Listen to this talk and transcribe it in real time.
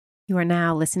You are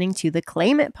now listening to the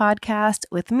Claim It podcast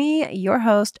with me, your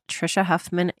host, Trisha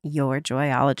Huffman, your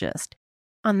joyologist.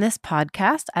 On this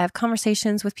podcast, I have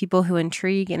conversations with people who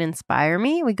intrigue and inspire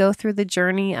me. We go through the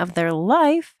journey of their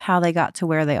life, how they got to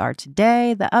where they are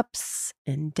today, the ups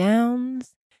and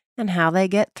downs, and how they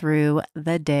get through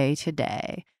the day to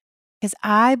day. Because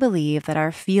I believe that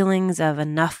our feelings of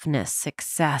enoughness,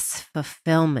 success,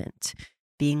 fulfillment,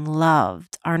 being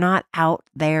loved are not out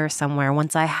there somewhere.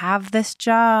 Once I have this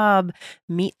job,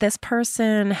 meet this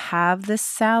person, have this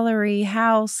salary,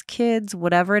 house, kids,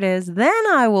 whatever it is, then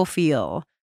I will feel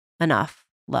enough,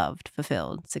 loved,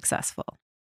 fulfilled, successful.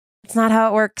 It's not how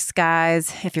it works,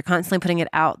 guys. If you're constantly putting it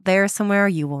out there somewhere,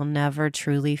 you will never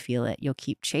truly feel it. You'll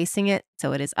keep chasing it.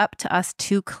 So it is up to us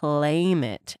to claim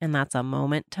it. And that's a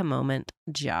moment-to-moment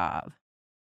job.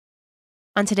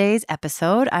 On today's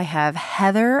episode, I have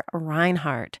Heather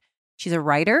Reinhardt. She's a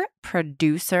writer,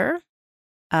 producer,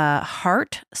 a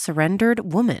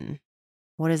heart-surrendered woman.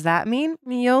 What does that mean?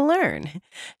 You'll learn.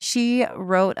 She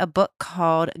wrote a book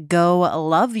called Go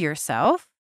Love Yourself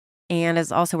and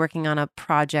is also working on a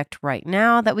project right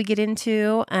now that we get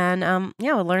into. And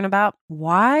we'll learn about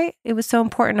why it was so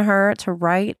important to her to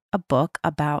write a book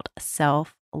about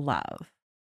self-love.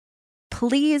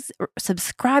 Please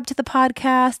subscribe to the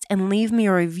podcast and leave me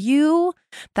a review.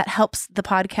 That helps the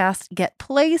podcast get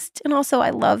placed. And also, I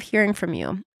love hearing from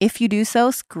you. If you do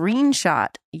so,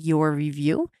 screenshot your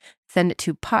review, send it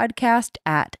to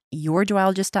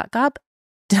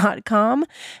podcast@yourjoyologist.com,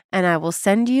 and I will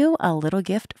send you a little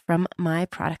gift from my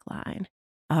product line.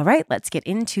 All right, let's get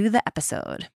into the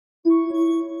episode.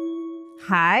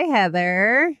 Hi,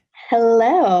 Heather.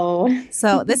 Hello.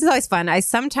 So this is always fun. I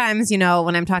sometimes, when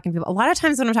I'm talking to people, a lot of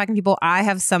times when I'm talking to people, I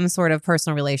have some sort of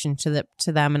personal relation to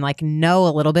them and like know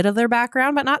a little bit of their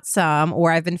background, but not some,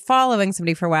 or I've been following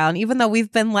somebody for a while. And even though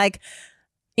we've been like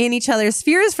in each other's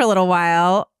spheres for a little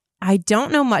while, I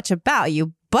don't know much about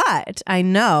you, but I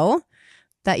know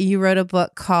that you wrote a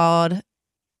book called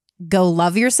Go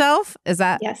Love Yourself. Is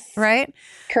that right?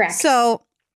 Correct. So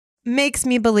makes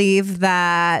me believe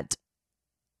that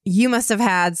you must have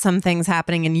had some things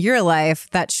happening in your life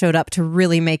that showed up to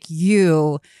really make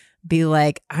you be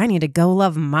like, I need to go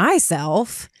love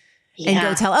myself and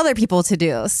go tell other people to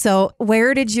do. So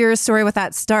where did your story with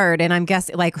that start? And I'm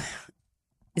guessing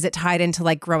is it tied into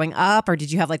like growing up, or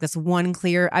did you have like this one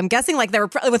clear, I'm guessing like there were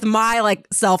probably with my like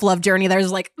self-love journey,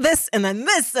 there's like this and then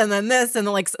this and then this and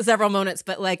then like several moments,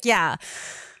 but like,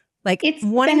 like it's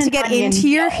wanting to get into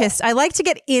your history. I like to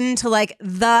get into like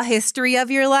the history of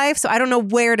your life. So I don't know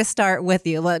where to start with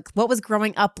you. Like, what was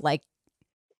growing up like?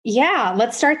 Yeah,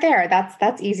 let's start there.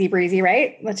 That's easy breezy,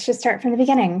 right? Let's just start from the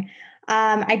beginning.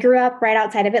 I grew up right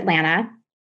outside of Atlanta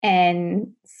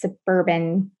in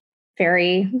suburban,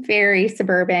 very, very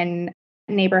suburban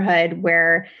neighborhood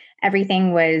where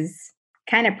everything was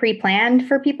kind of pre-planned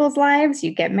for people's lives.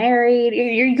 You get married,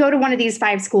 you go to one of these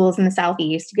 5 schools in the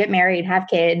Southeast, you get married, have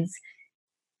kids,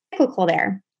 cyclical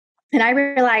there. And I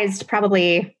realized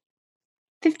probably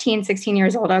 15, 16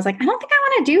 years old, I was like, I don't think I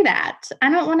want to do that. I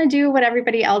don't want to do what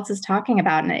everybody else is talking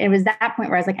about. And it was that point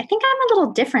where I was like, I think I'm a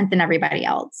little different than everybody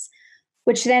else,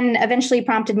 which then eventually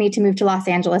prompted me to move to Los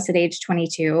Angeles at age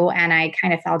 22. And I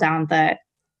kind of fell down the...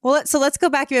 Well, so let's go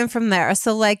back even from there.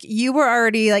 So like you were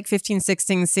already like 15,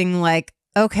 16 seeing like,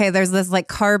 okay, there's this like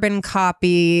carbon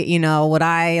copy, what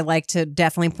I like to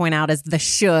definitely point out is the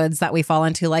shoulds that we fall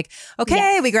into. Like,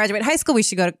 okay, we graduate high school, we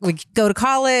go to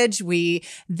college, we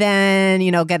then,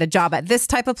 get a job at this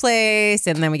type of place,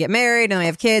 and then we get married and we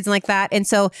have kids and like that. And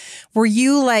so were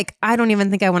you like, I don't even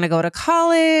think I want to go to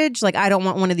college. Like, I don't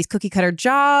want one of these cookie cutter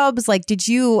jobs. Like, did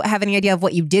you have any idea of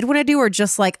what you did want to do? Or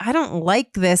just like, I don't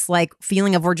like this like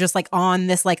feeling of we're just like on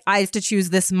this, like I have to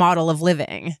choose this model of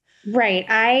living. Right.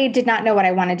 I did not know what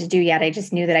I wanted to do yet. I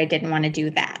just knew that I didn't want to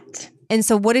do that. And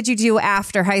so what did you do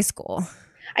after high school?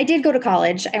 I did go to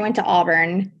college. I went to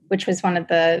Auburn, which was one of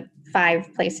the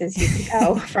 5 places you could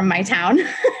go from my town.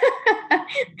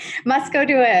 Must go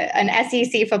to an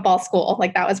SEC football school.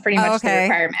 Like that was pretty much the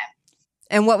requirement.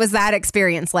 And what was that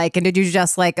experience like? And did you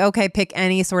just like, okay, pick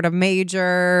any sort of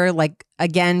major, like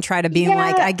again, try to be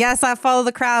like, I guess I follow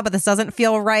the crowd, but this doesn't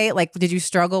feel right. Like, did you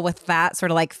struggle with that sort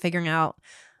of like figuring out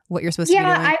what you're supposed to be doing?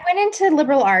 Yeah, I went into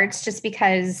liberal arts just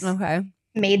because it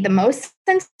made the most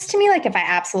sense to me. Like if I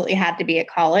absolutely had to be at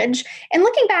college. And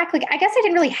looking back, like I guess I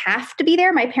didn't really have to be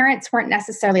there. My parents weren't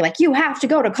necessarily like, you have to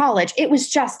go to college. It was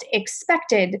just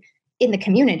expected in the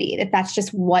community that that's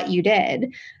just what you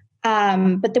did.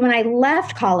 But then when I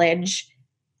left college,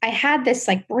 I had this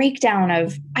like breakdown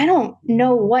of, I don't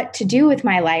know what to do with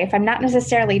my life. I'm not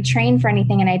necessarily trained for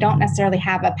anything, and I don't necessarily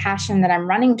have a passion that I'm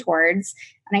running towards.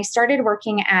 And I started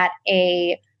working at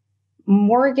a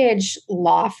mortgage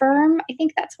law firm. I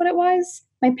think that's what it was.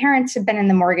 My parents had been in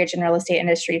the mortgage and real estate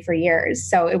industry for years.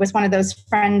 So it was one of those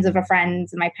friends of a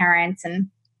friend's and my parents. And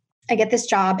I get this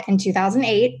job in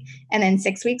 2008. And then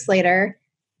 6 weeks later,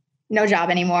 no job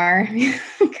anymore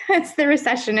because the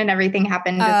recession and everything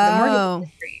happened in the mortgage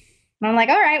industry. And I'm like,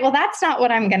 all right, well, that's not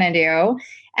what I'm going to do.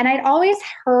 And I'd always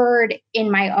heard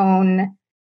in my own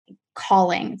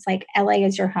calling, it's like, LA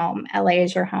is your home. LA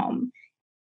is your home.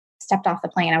 Stepped off the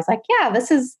plane. I was like, yeah,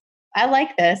 I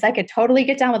like this. I could totally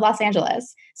get down with Los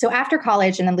Angeles. So after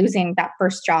college and then losing that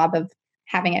first job of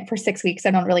having it for 6 weeks,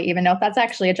 I don't really even know if that's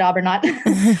actually a job or not.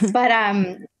 But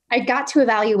I got to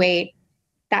evaluate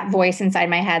that voice inside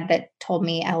my head that told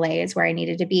me LA is where I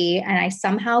needed to be. And I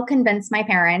somehow convinced my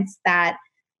parents that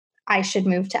I should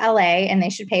move to LA and they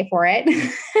should pay for it.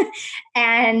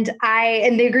 And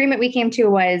the agreement we came to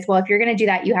was, well, if you're going to do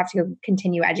that, you have to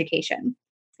continue education.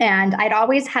 And I'd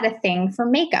always had a thing for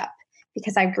makeup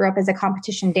because I grew up as a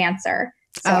competition dancer.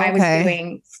 So I was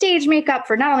doing stage makeup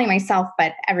for not only myself,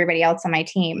 but everybody else on my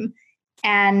team.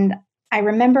 And I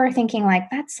remember thinking like,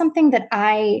 that's something that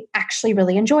I actually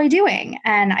really enjoy doing.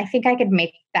 And I think I could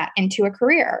make that into a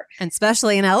career. And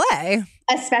especially in LA.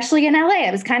 Especially in LA.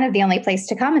 It was kind of the only place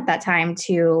to come at that time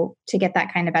to get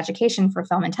that kind of education for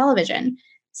film and television.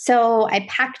 So I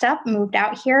packed up, moved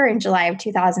out here in July of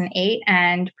 2008,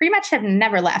 and pretty much have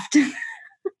never left.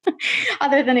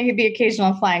 Other than the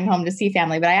occasional flying home to see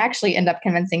family. But I actually end up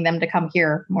convincing them to come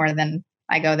here more than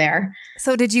I go there.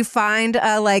 So did you find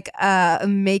a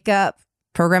makeup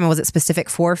program? Was it specific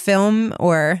for film,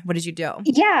 or what did you do?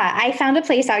 Yeah, I found a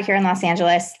place out here in Los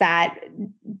Angeles that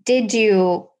did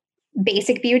do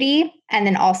basic beauty and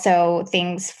then also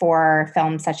things for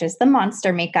films such as the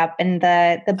monster makeup and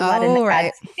the blood and the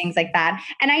guts and things like that.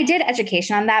 And I did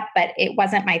education on that, but it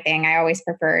wasn't my thing. I always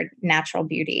preferred natural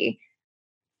beauty.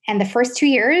 And the first 2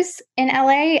 years in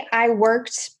LA, I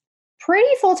worked pretty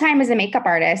full-time as a makeup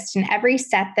artist. And every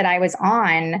set that I was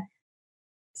on,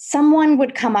 someone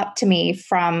would come up to me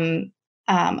from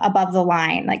above the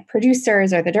line, like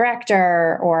producers or the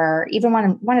director, or even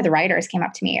one of the writers came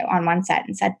up to me on one set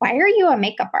and said, "Why are you a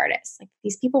makeup artist?" Like,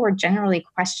 these people were generally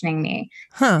questioning me.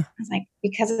 I was like,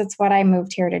 because it's what I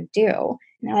moved here to do.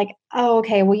 And they're like, "Oh,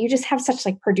 okay. Well, you just have such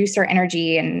like producer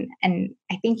energy, and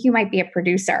I think you might be a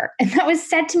producer." And that was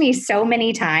said to me so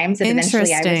many times that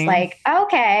eventually I was like,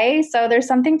 "Okay, so there's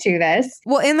something to this."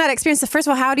 Well, in that experience, first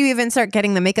of all, how do you even start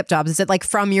getting the makeup jobs? Is it like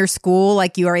from your school,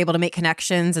 like you are able to make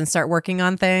connections and start working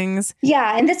on things?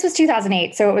 Yeah, and this was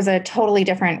 2008, so it was a totally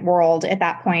different world at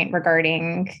that point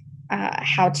regarding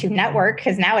how to network,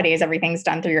 because nowadays everything's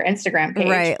done through your Instagram page.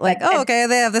 Right. Like, okay,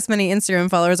 they have this many Instagram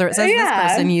followers, or it says this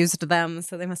person used them,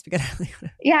 so they must be good.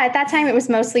 Yeah, at that time it was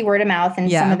mostly word of mouth,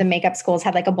 and some of the makeup schools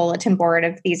had like a bulletin board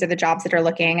of these are the jobs that are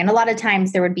looking. And a lot of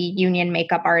times there would be union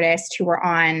makeup artists who were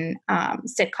on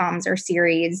sitcoms or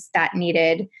series that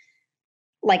needed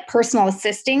like personal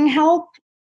assisting help,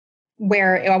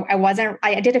 where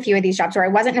I did a few of these jobs where I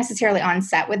wasn't necessarily on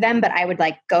set with them, but I would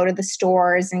like go to the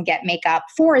stores and get makeup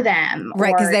for them.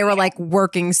 Right. Because they were like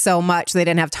working so much, they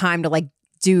didn't have time to like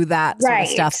do that sort of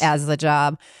stuff as the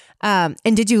job. And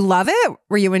did you love it?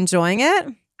 Were you enjoying it?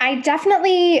 I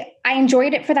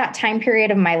enjoyed it for that time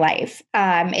period of my life.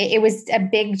 It was a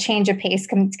big change of pace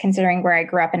considering where I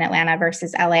grew up in Atlanta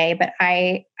versus LA, but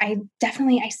I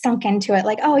sunk into it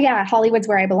like, oh yeah, Hollywood's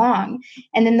where I belong.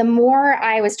 And then the more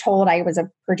I was told I was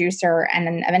a producer, and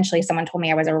then eventually someone told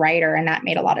me I was a writer, and that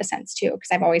made a lot of sense too, because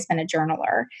I've always been a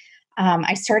journaler.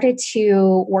 I started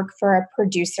to work for a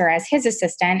producer as his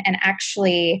assistant, and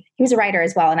actually he was a writer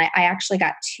as well. And I actually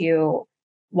got to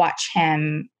watch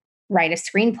him write a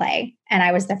screenplay. And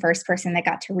I was the first person that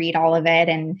got to read all of it.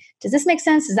 And does this make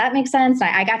sense? Does that make sense? And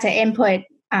I got to input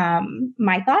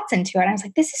my thoughts into it. I was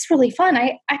like, this is really fun.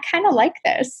 I kind of like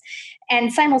this.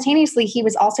 And simultaneously, he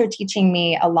was also teaching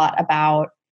me a lot about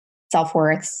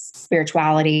self-worth,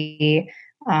 spirituality,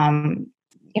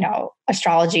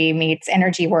 astrology meets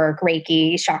energy work,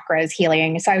 Reiki, chakras,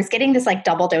 healing. So I was getting this like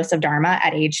double dose of Dharma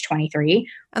at age 23.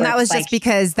 And that was just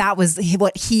because that was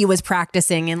what he was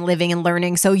practicing and living and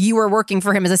learning. So you were working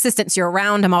for him as assistant, so you're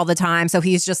around him all the time. So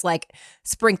he's just like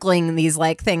sprinkling these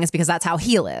like things because that's how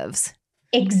he lives.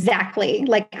 Exactly.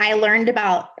 Like I learned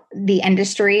about the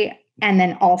industry and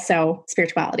then also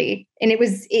spirituality. And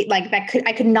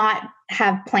I could not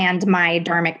have planned my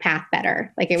dharmic path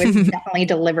better. Like it was definitely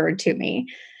delivered to me.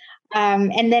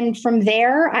 And then from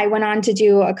there, I went on to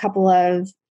do a couple of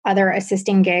other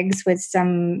assisting gigs with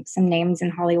some names in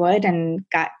Hollywood and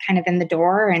got kind of in the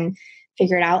door and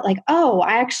figured out like, oh,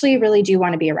 I actually really do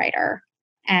want to be a writer,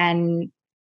 and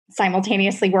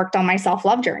simultaneously worked on my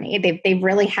self-love journey. They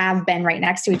really have been right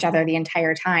next to each other the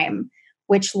entire time,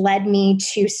 which led me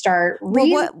to start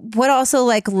what also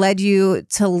like led you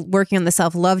to working on the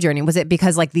self-love journey? Was it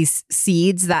because like these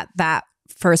seeds that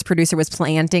first producer was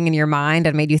planting in your mind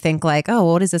and made you think like,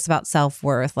 oh, what is this about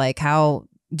self-worth? Like, how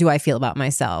do I feel about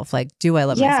myself? Like, do I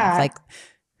love myself?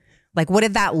 Like what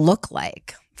did that look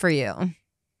like for you?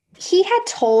 He had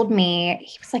told me,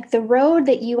 he was like, the road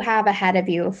that you have ahead of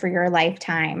you for your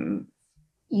lifetime,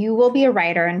 you will be a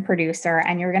writer and producer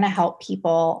and you're going to help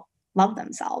people love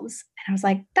themselves. And I was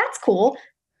like, that's cool.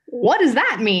 What does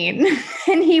that mean?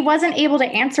 And he wasn't able to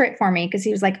answer it for me because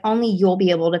he was like, only you'll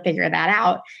be able to figure that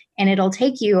out. And it'll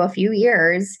take you a few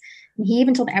years. And he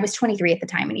even told me, I was 23 at the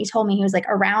time. And he told me, he was like,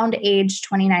 around age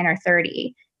 29 or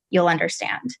 30, you'll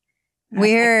understand.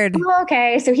 Weird. Like, oh,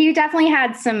 okay. So he definitely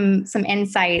had some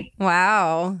insight.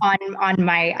 Wow. On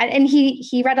my, and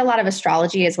he read a lot of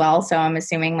astrology as well. So I'm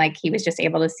assuming like he was just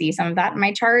able to see some of that in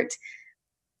my chart.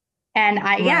 And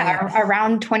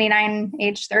around 29,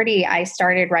 age 30, I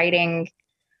started writing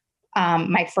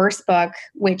my first book,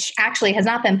 which actually has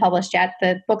not been published yet.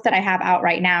 The book that I have out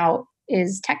right now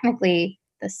is technically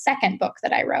the second book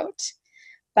that I wrote.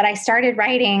 But I started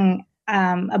writing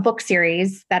a book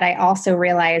series that I also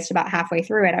realized about halfway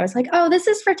through it. I was like, oh, this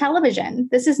is for television.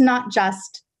 This is not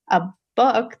just a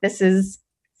book. This is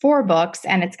 4 books,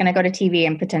 and it's going to go to TV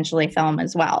and potentially film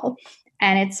as well.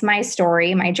 And it's my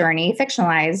story, my journey,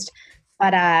 fictionalized,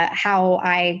 but how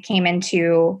I came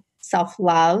into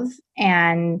self-love,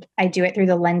 and I do it through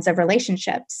the lens of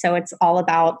relationships. So it's all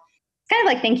about kind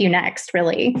of like Thank You Next,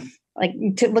 really. Like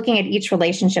looking at each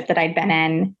relationship that I'd been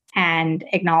in and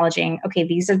acknowledging, okay,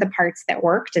 these are the parts that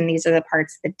worked and these are the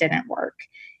parts that didn't work.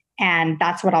 And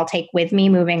that's what I'll take with me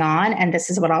moving on. And this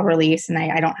is what I'll release. And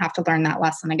I don't have to learn that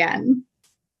lesson again.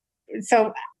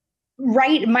 So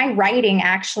my writing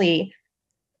actually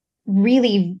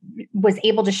really was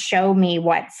able to show me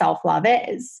what self-love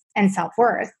is and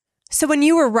self-worth. So when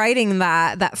you were writing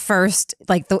that first,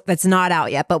 like that's not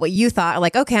out yet, but what you thought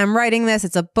like, okay, I'm writing this,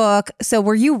 it's a book. So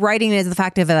were you writing it as the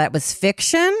fact of that it was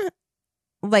fiction?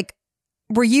 Like,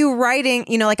 were you writing,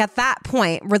 like at that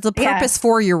point, was the purpose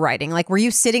for your writing? Like, were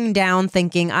you sitting down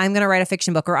thinking, I'm going to write a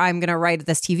fiction book or I'm going to write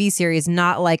this TV series,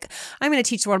 not like, I'm going to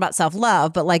teach the world about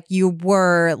self-love, but like you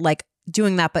were like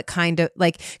doing that, but kind of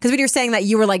like, because when you're saying that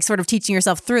you were like sort of teaching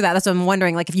yourself through that, that's what I'm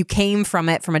wondering, like if you came from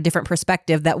it from a different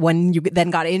perspective, that when you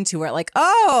then got into it, like,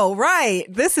 oh, right,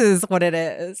 this is what it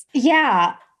is.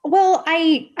 Yeah. Well,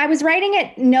 I was writing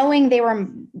it knowing they were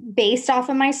based off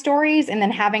of my stories and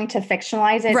then having to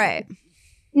fictionalize it. Right.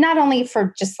 Not only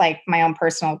for just like my own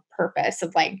personal purpose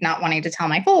of like not wanting to tell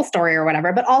my full story or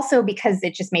whatever, but also because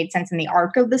it just made sense in the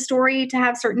arc of the story to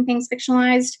have certain things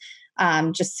fictionalized,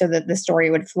 just so that the story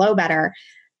would flow better.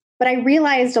 But I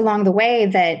realized along the way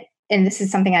that, and this is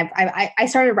something I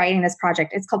started writing this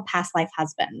project, it's called Past Life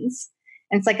Husbands.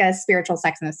 And it's like a spiritual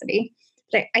Sex in the City.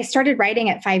 But I started writing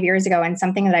it 5 years ago, and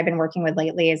something that I've been working with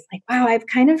lately is like, wow, I've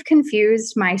kind of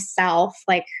confused myself,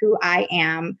 like who I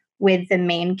am with the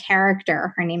main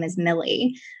character. Her name is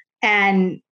Millie.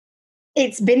 And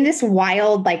it's been this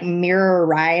wild like mirror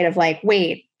ride of like,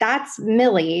 wait, that's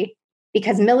Millie,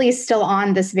 because Millie's still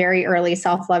on this very early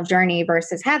self-love journey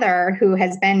versus Heather, who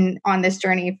has been on this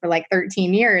journey for like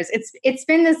 13 years. It's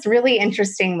been this really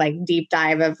interesting like deep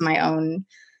dive of my own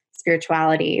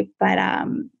spirituality. But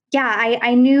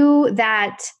I knew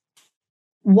that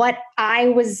what I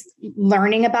was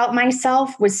learning about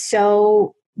myself was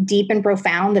so deep and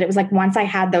profound that it was like once I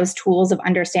had those tools of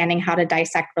understanding how to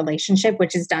dissect relationship,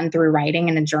 which is done through writing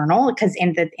in a journal, because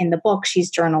in the book she's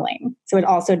journaling, so it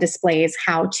also displays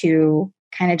how to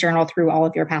kind of journal through all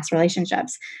of your past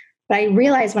relationships. But I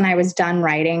realized when I was done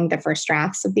writing the first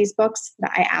drafts of these books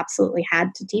that I absolutely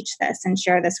had to teach this and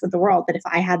share this with the world, that if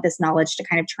I had this knowledge to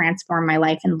kind of transform my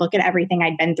life and look at everything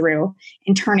I'd been through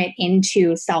and turn it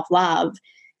into self-love,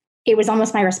 it was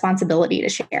almost my responsibility to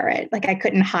share it. Like I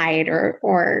couldn't hide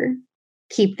or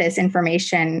keep this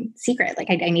information secret. Like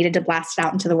I needed to blast it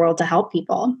out into the world to help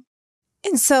people.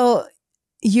 And so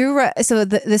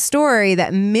the story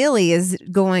that Millie is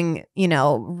going,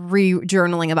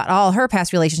 re-journaling about all her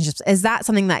past relationships, is that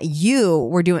something that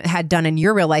you had done in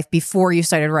your real life before you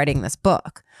started writing this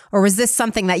book? Or was this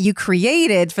something that you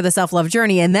created for the self-love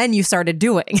journey and then you started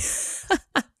doing?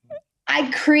 I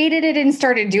created it and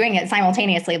started doing it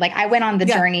simultaneously. Like I went on the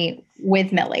journey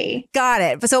with Millie. Got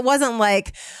it. So it wasn't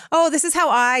like, oh, this is how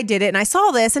I did it. And I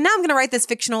saw this. And now I'm going to write this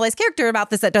fictionalized character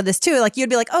about this that did this too. Like you'd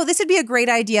be like, oh, this would be a great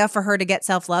idea for her to get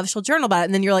self-love. She'll journal about it.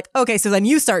 And then you're like, okay, so then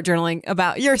you start journaling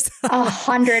about yourself.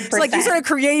 100%. So like you sort of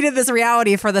created this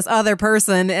reality for this other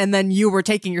person. And then you were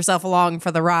taking yourself along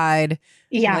for the ride.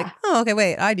 Yeah. Like, oh, okay,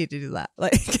 wait, I need to do that.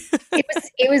 Like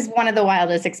it was one of the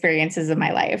wildest experiences of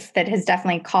my life that has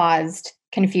definitely caused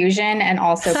confusion and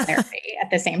also clarity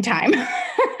at the same time.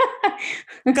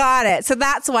 Got it. So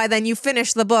that's why then you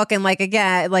finish the book and like,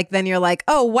 again, like then you're like,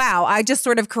 oh, wow, I just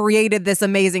sort of created this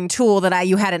amazing tool that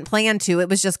you hadn't planned to. It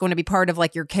was just going to be part of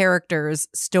like your character's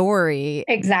story.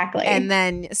 Exactly. And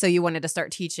then, so you wanted to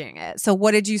start teaching it. So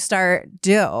what did you start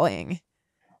doing?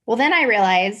 Well, then I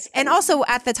realized. And also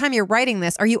at the time you're writing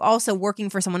this, are you also working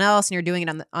for someone else and you're doing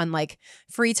it on like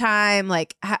free time?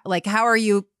 Like how are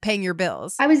you paying your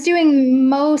bills? I was doing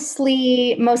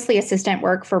mostly assistant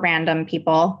work for random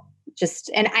people.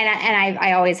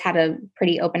 I always had a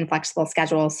pretty open, flexible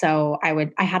schedule. So I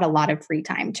had a lot of free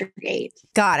time to create.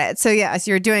 Got it. So yeah,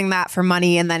 so you're doing that for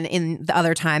money. And then in the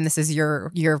other time, this is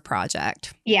your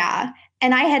project. Yeah.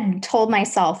 And I had told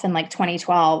myself in like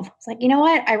 2012, it's like, you know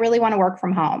what? I really want to work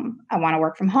from home. I want to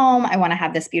work from home. I want to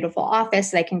have this beautiful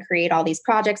office that I can create all these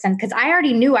projects. And because I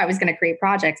already knew I was going to create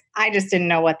projects, I just didn't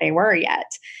know what they were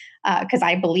yet. Because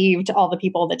I believed all the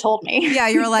people that told me. Yeah,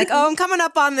 you were like, oh, I'm coming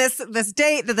up on this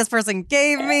date that this person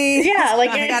gave me. Yeah,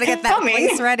 like I got to get that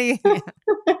place ready.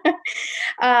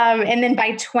 And then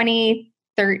by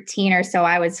 2013 or so,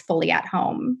 I was fully at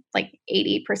home, like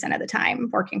 80% of the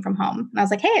time working from home. And I was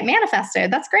like, hey, it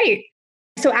manifested. That's great.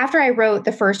 So after I wrote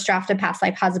the first draft of Past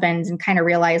Life Husbands and kind of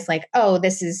realized like, oh,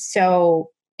 this is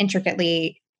so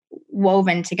intricately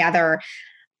woven together,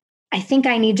 I think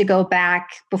I need to go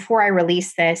back before I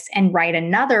release this and write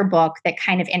another book that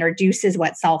kind of introduces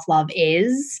what self-love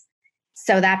is.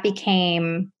 So that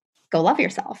became Go Love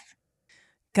Yourself.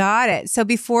 Got it. So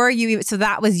so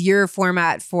that was your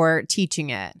format for teaching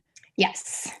it.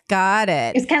 Yes. Got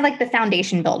it. It's kind of like the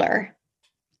foundation builder.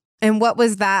 And what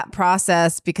was that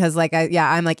process? Because like,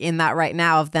 I'm like in that right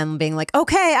now of them being like,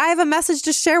 okay, I have a message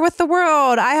to share with the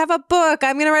world. I have a book.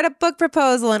 I'm going to write a book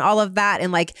proposal and all of that.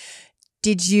 And like,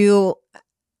 did you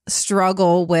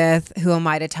struggle with who am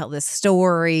I to tell this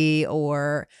story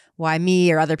or why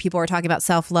me or other people are talking about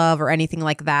self-love or anything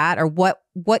like that? Or what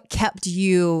kept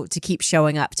you to keep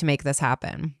showing up to make this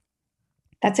happen?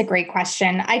 That's a great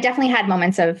question. I definitely had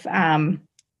moments of,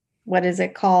 what is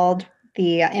it called?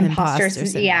 The imposter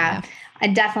syndrome. Yeah, I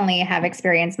definitely have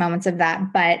experienced moments of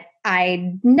that, but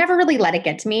I never really let it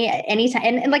get to me anytime.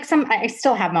 And like I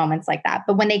still have moments like that,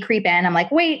 but when they creep in, I'm like,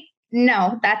 wait,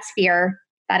 no, that's fear.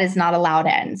 That is not allowed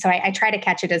in. So I try to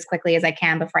catch it as quickly as I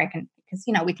can before I can, because,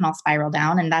 we can all spiral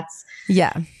down and that's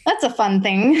a fun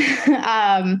thing.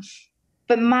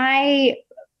 But my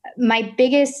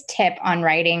biggest tip on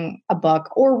writing a book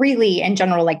or really in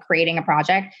general, like creating a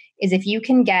project is if you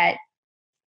can get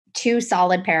 2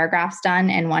 solid paragraphs done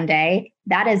in one day,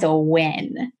 that is a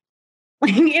win.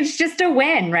 Like it's just a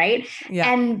win, right?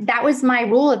 Yeah. And that was my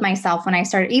rule with myself when I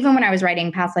started, even when I was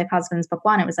writing Past Life Husbands book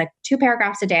 1, it was like 2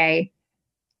 paragraphs a day.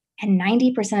 And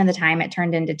 90% of the time it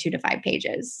turned into 2 to 5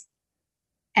 pages.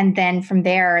 And then from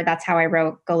there, that's how I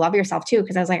wrote Go Love Yourself too.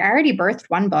 Because I was like, I already birthed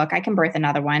one book. I can birth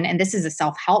another one. And this is a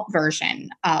self-help version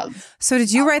of. So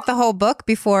did you write the whole book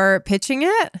before pitching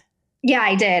it? Yeah,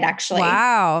 I did actually.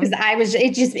 Wow. Because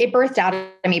it birthed out of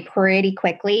me pretty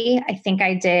quickly. I think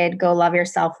I did Go Love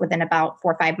Yourself within about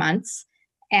 4 or 5 months.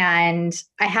 And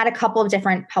I had a couple of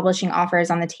different publishing offers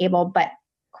on the table, but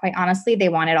quite honestly, they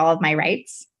wanted all of my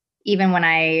rights. Even when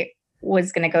I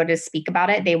was going to go to speak about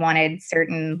it, they wanted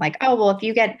certain like, oh, well, if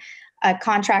you get a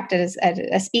contract at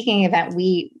a speaking event,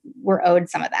 we were owed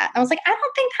some of that. And I was like,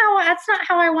 that's not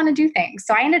how I want to do things.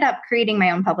 So I ended up creating my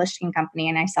own publishing company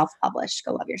and I self-published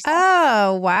Go Love Yourself.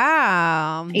 Oh,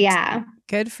 wow. Yeah.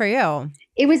 Good for you.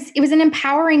 It was an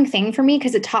empowering thing for me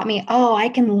because it taught me, oh, I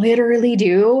can literally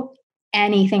do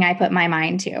anything I put my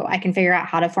mind to. I can figure out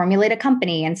how to formulate a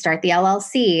company and start the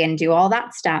LLC and do all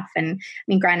that stuff. And I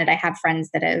mean, granted, I have friends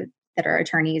that are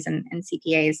attorneys and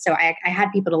CPAs. So I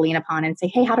had people to lean upon and say,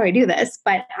 hey, how do I do this?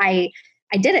 But I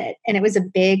did it. And it was a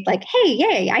big like, hey,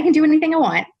 yay, I can do anything I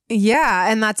want.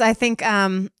 Yeah. And that's, I think,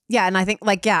 and I think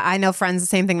like, I know friends, the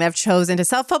same thing that have chosen to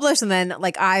self-publish. And then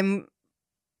like, I'm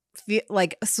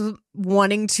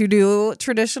wanting to do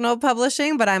traditional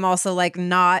publishing, but I'm also like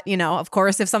not, of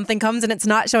course, if something comes and it's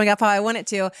not showing up how I want it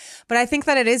to, but I think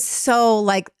that it is so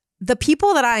like the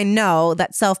people that I know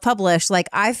that self-publish, like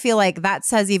I feel like that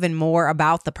says even more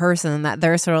about the person that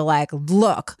they're sort of like,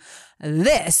 look,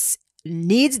 this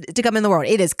needs to come in the world.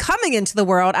 It is coming into the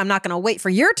world. I'm not going to wait for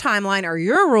your timeline or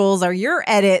your rules or your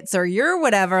edits or your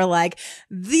whatever. Like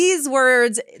these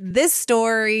words, this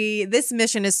story, this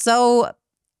mission is so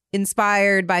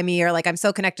inspired by me, or like I'm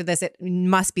so connected to this, it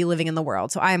must be living in the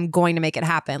world. So I am going to make it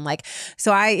happen. Like,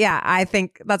 so I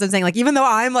think that's what I'm saying. Like, even though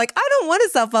I'm like, I don't want to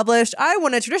self-publish, I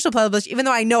want a traditional publish, even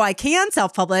though I know I can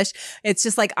self-publish, it's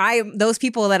just like those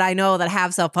people that I know that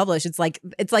have self-published, it's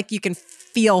like you can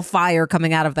feel fire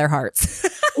coming out of their hearts.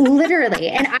 Literally.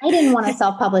 And I didn't want to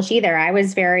self-publish either. I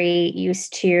was very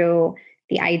used to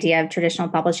the idea of traditional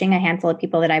publishing. A handful of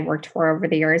people that I've worked for over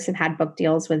the years have had book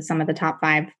deals with some of the top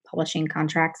 5 publishing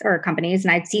contracts or companies.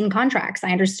 And I'd seen contracts.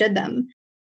 I understood them.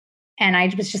 And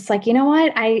I was just like, you know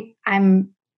what? I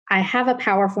have a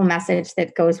powerful message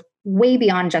that goes way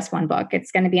beyond just one book.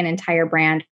 It's going to be an entire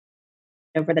brand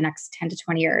over the next 10 to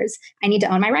 20 years. I need to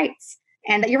own my rights.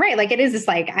 And you're right. Like it is just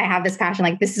like, I have this passion,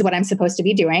 like this is what I'm supposed to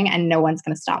be doing and no one's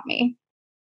going to stop me.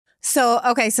 So,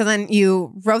 okay. So then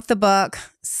you wrote the book,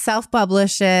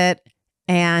 self-published it.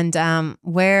 And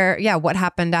what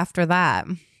happened after that?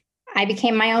 I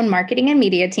became my own marketing and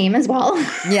media team as well.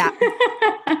 Yeah.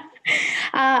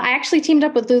 I actually teamed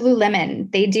up with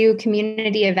Lululemon. They do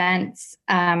community events,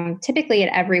 typically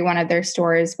at every one of their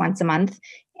stores once a month.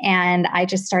 And I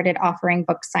just started offering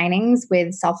book signings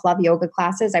with self-love yoga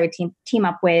classes. I would team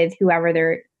up with whoever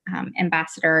their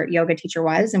ambassador yoga teacher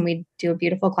was, and we'd do a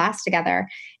beautiful class together.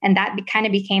 And that kind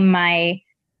of became my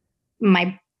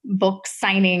book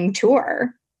signing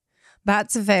tour.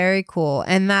 That's very cool.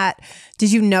 And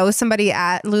did you know somebody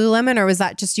at Lululemon, or was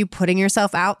that just you putting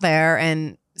yourself out there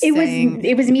and saying?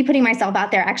 It was me putting myself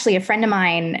out there. Actually, a friend of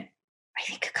mine, I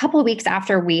think a couple of weeks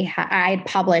after I had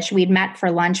published, we'd met for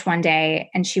lunch one day,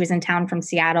 and she was in town from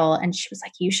Seattle, and she was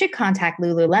like, you should contact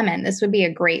Lululemon. This would be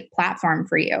a great platform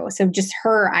for you. So just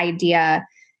her idea.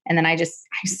 And then I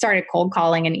started cold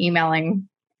calling and emailing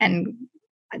and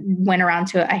went around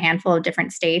to a handful of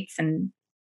different states, and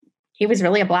it was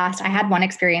really a blast. I had one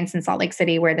experience in Salt Lake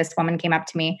City where this woman came up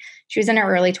to me. She was in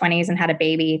her early 20s and had a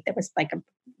baby that was like a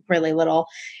really little.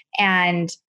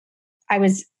 And I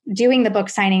was doing the book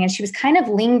signing, and she was kind of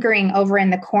lingering over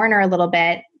in the corner a little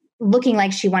bit, looking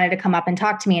like she wanted to come up and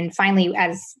talk to me. And finally,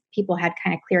 as people had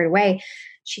kind of cleared away,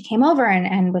 she came over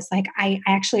and was like, I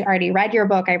actually already read your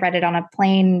book. I read it on a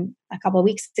plane a couple of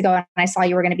weeks ago, and I saw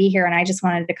you were going to be here, and I just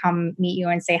wanted to come meet you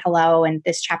and say hello. And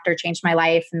this chapter changed my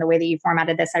life, and the way that you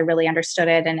formatted this, I really understood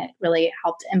it, and it really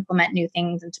helped implement new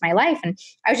things into my life. And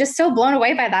I was just so blown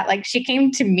away by that. Like, she came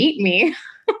to meet me.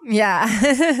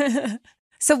 Yeah.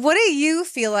 So what do you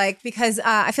feel like? Because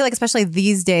I feel like especially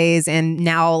these days and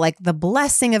now, like the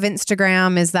blessing of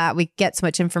Instagram is that we get so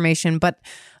much information, but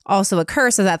also a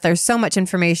curse is that there's so much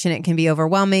information, it can be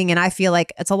overwhelming. And I feel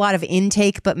like it's a lot of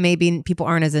intake, but maybe people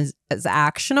aren't as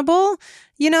actionable.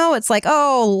 You know, it's like,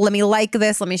 oh, let me like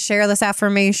this. Let me share this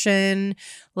affirmation.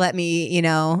 Let me,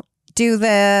 do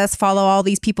this, follow all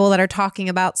these people that are talking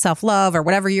about self-love or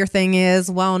whatever your thing is,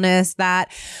 wellness, that.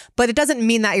 But it doesn't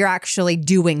mean that you're actually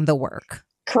doing the work.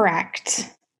 Correct.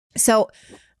 So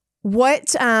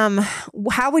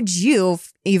how would you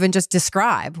even just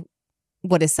describe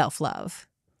what is self-love?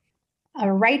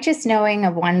 A righteous knowing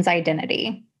of one's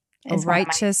identity.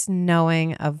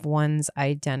 Knowing of one's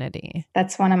identity.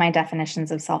 That's one of my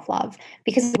definitions of self-love.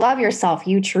 Because you love yourself,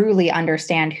 you truly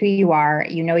understand who you are,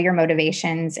 you know your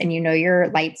motivations, and you know your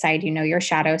light side, you know your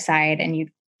shadow side, and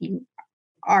you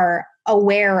are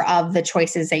aware of the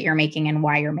choices that you're making and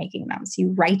why you're making them. So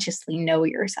you righteously know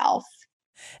yourself.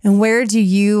 And where do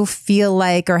you feel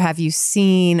like, or have you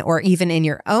seen, or even in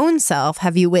your own self,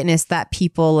 have you witnessed that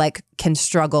people like can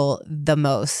struggle the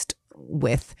most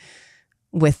with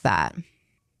that?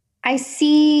 I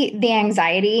see the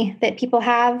anxiety that people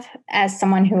have as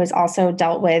someone who has also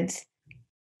dealt with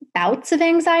bouts of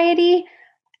anxiety.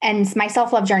 And my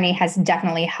self-love journey has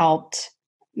definitely helped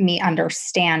me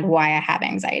understand why I have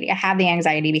anxiety. I have the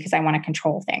anxiety because I want to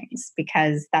control things,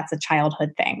 because that's a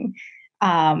childhood thing.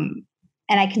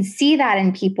 And I can see that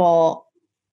in people.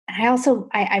 And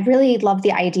I really love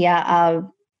the idea of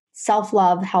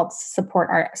self-love helps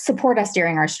support us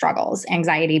during our struggles,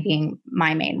 anxiety being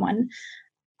my main one.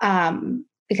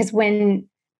 Because when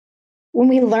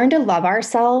we learn to love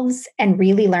ourselves and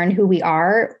really learn who we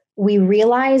are, we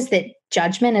realize that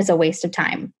judgment is a waste of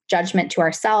time. Judgment to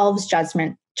ourselves,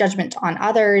 judgment on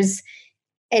others.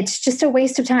 It's just a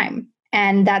waste of time.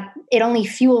 And that it only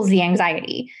fuels the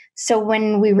anxiety. So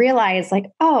when we realize like,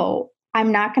 oh,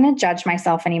 I'm not going to judge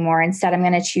myself anymore. Instead, I'm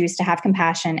going to choose to have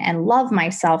compassion and love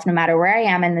myself no matter where I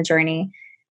am in the journey.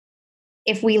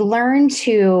 If we learn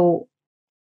to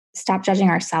stop judging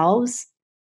ourselves,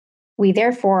 we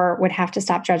therefore would have to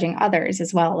stop judging others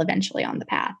as well eventually on the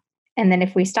path. And then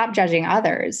if we stop judging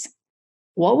others,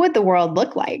 what would the world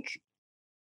look like?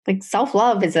 Like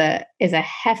self-love is a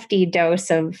hefty dose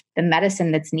of the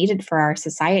medicine that's needed for our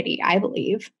society, I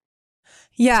believe.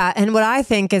 Yeah. And what I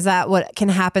think is that what can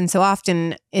happen so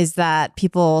often is that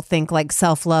people think like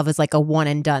self-love is like a one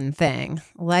and done thing.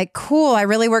 Like, cool, I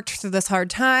really worked through this hard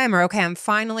time, or okay, I'm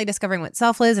finally discovering what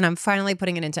self is and I'm finally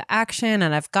putting it into action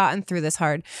and I've gotten through this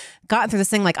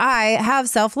thing. Like I have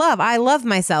self-love. I love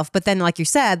myself. But then like you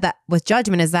said, that with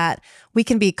judgment is that we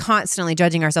can be constantly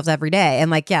judging ourselves every day.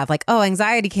 And like, yeah, like, oh,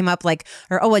 anxiety came up, like,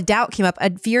 or oh, a doubt came up,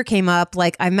 a fear came up,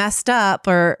 like I messed up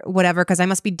or whatever, because I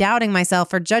must be doubting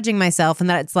myself or judging myself. And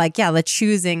that it's like, yeah, let's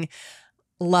choosing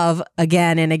love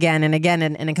again and again and again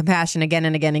and compassion again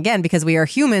and again and again, because we are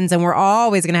humans and we're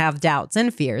always going to have doubts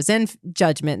and fears and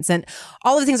judgments and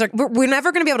all of the things. We're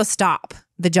never going to be able to stop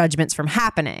the judgments from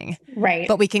happening. Right.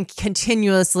 But we can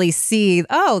continuously see,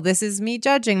 oh, this is me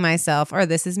judging myself, or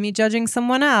this is me judging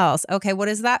someone else. Okay, what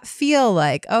does that feel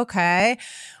like? Okay,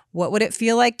 what would it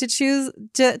feel like to choose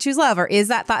love? Or is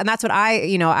that thought? And that's what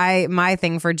my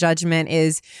thing for judgment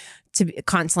is to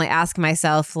constantly ask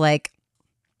myself, like,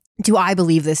 do I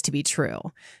believe this to be true?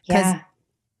 Because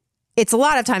it's a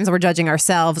lot of times we're judging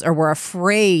ourselves, or we're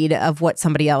afraid of what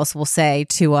somebody else will say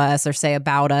to us or say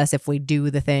about us if we do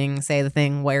the thing, say the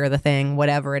thing, wear the thing,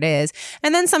 whatever it is.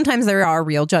 And then sometimes there are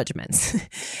real judgments.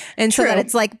 And so that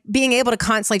it's like being able to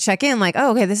constantly check in, like,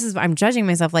 oh, okay, I'm judging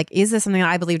myself. Like, is this something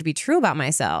that I believe to be true about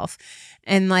myself?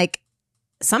 And like,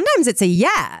 sometimes it's a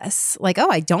yes, like, oh,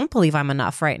 I don't believe I'm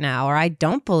enough right now, or I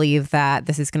don't believe that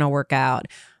this is going to work out.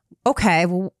 Okay,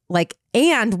 well, like,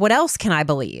 and what else can I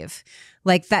believe?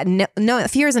 Like that no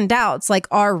fears and doubts like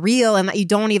are real, and that you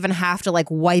don't even have to like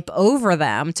wipe over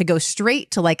them to go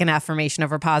straight to like an affirmation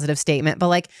of a positive statement. But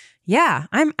like, yeah,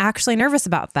 I'm actually nervous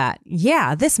about that.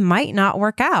 Yeah, this might not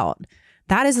work out.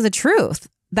 That is the truth.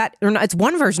 It's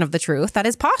one version of the truth that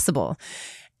is possible.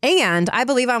 And I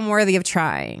believe I'm worthy of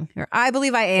trying, or I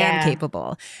believe I am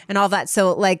capable, and all that.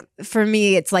 So like for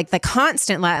me, it's like the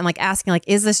constant and like asking, like,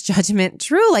 is this judgment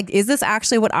true? Like, is this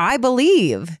actually what I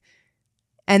believe?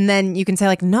 And then you can say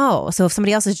like, no. So if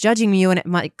somebody else is judging you and it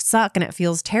might suck and it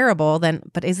feels terrible, then,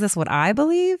 but is this what I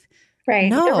believe? Right.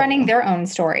 No. They're running their own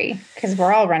story, because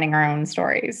we're all running our own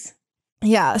stories.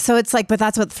 Yeah. So it's like, but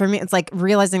that's what, for me, it's like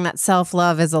realizing that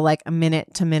self-love is a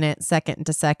minute to minute, second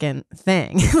to second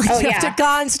thing. You have to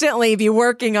constantly be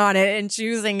working on it and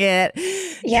choosing it.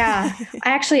 Yeah.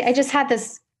 I just had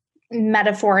this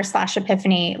metaphor /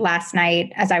 epiphany last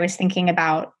night as I was thinking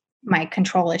about my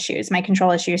control issues. My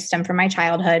control issues stem from my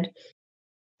childhood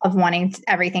of wanting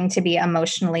everything to be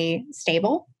emotionally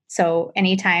stable. So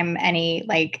anytime any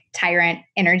like tyrant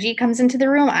energy comes into the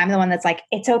room, I'm the one that's like,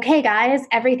 it's okay, guys,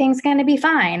 everything's going to be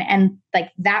fine. And like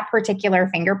that particular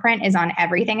fingerprint is on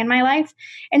everything in my life.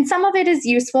 And some of it is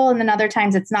useful. And then other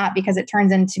times it's not, because it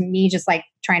turns into me just like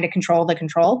trying to control the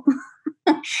control.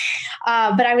 But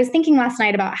I was thinking last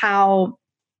night about how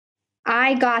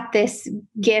I got this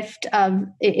gift of,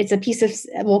 it's a piece of,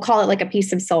 we'll call it like a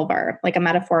piece of silver, like a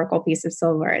metaphorical piece of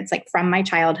silver. It's like from my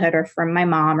childhood or from my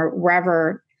mom or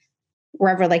wherever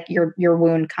like your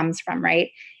wound comes from,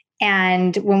 right?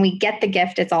 And when we get the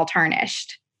gift, it's all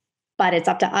tarnished, but it's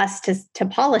up to us to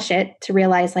polish it, to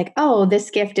realize like, oh, this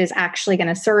gift is actually going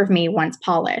to serve me once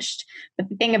polished. But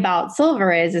the thing about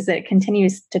silver is that it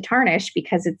continues to tarnish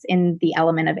because it's in the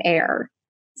element of air.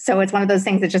 So it's one of those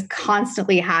things that just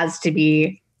constantly has to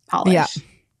be polished. Yeah.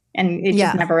 And it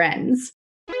just never ends.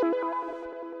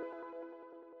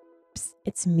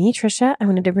 It's me, Trisha. I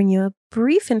wanted to bring you a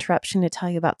brief interruption to tell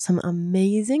you about some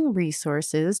amazing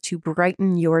resources to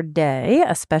brighten your day,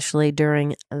 especially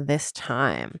during this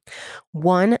time.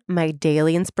 One, my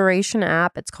daily inspiration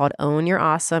app. It's called Own Your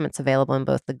Awesome. It's available in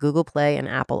both the Google Play and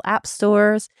Apple app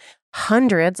stores.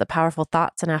 Hundreds of powerful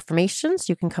thoughts and affirmations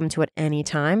you can come to at any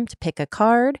time to pick a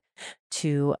card,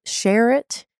 to share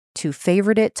it, to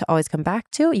favorite it, to always come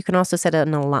back to. You can also set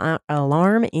an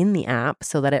alarm in the app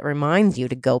so that it reminds you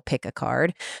to go pick a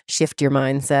card, shift your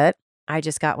mindset. I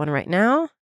just got one right now,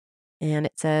 and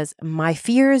it says, "My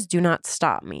fears do not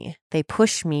stop me. They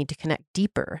push me to connect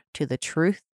deeper to the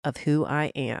truth of who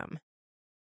I am."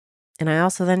 And I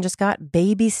also then just got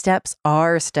 "Baby steps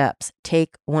are steps.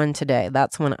 Take one today."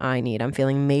 That's one I need. I'm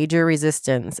feeling major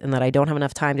resistance in that I don't have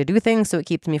enough time to do things, so it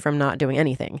keeps me from not doing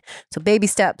anything. So baby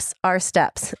steps are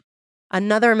steps.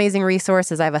 Another amazing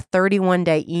resource is I have a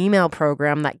 31-day email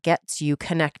program that gets you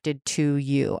connected to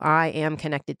you. I am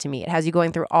connected to me. It has you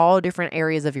going through all different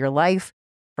areas of your life,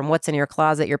 from what's in your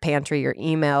closet, your pantry, your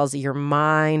emails, your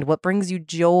mind, what brings you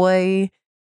joy,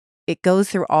 it goes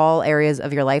through all areas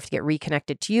of your life to get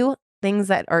reconnected to you, things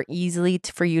that are easily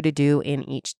for you to do in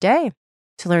each day.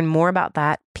 To learn more about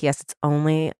that, P.S. it's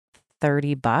only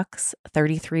 $30,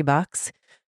 $33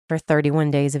 for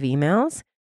 31 days of emails.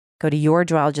 Go to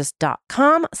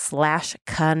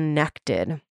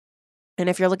yourjoyologist.com/connected. And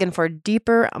if you're looking for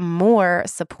deeper, more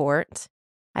support,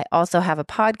 I also have a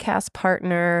podcast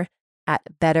partner at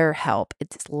BetterHelp.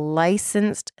 It's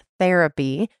licensed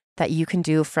therapy that you can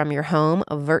do from your home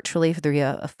virtually through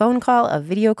a phone call, a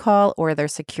video call, or their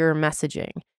secure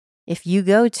messaging. If you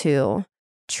go to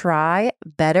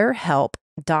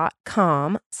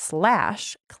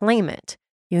trybetterhelp.com/claimit,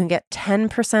 you can get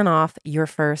 10% off your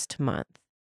first month.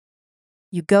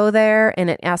 You go there and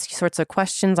it asks you sorts of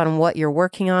questions on what you're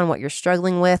working on, what you're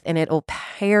struggling with, and it'll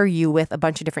pair you with a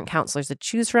bunch of different counselors to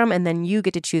choose from, and then you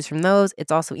get to choose from those.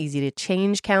 It's also easy to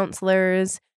change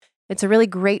counselors. It's a really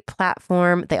great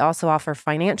platform. They also offer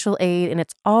financial aid, and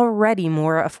it's already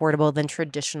more affordable than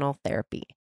traditional therapy.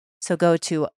 So go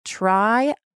to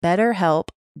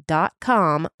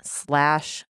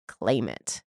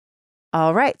trybetterhelp.com/claimit.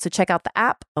 All right, so check out the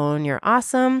app, Own Your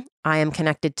Awesome, I Am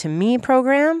Connected to Me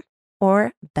program,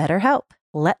 or BetterHelp.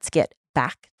 Let's get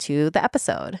back to the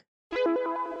episode.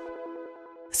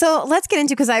 So let's get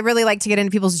into, because I really like to get into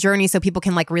people's journey so people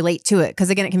can like relate to it. Because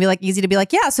again, it can be like easy to be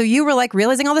like, yeah, so you were like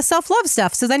realizing all the self-love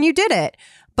stuff. So then you did it.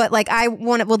 But like,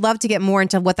 would love to get more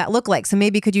into what that looked like. So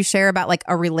maybe could you share about like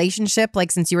a relationship?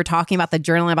 Like, since you were talking about the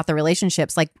journaling, about the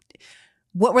relationships, like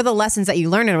what were the lessons that you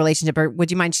learned in a relationship? Or would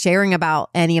you mind sharing about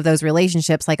any of those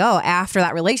relationships? Like, oh, after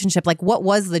that relationship, like what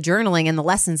was the journaling and the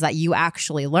lessons that you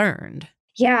actually learned?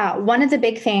 Yeah, one of the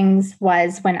big things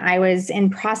was when I was in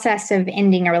process of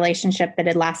ending a relationship that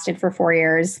had lasted for 4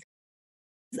 years.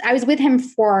 I was with him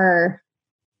for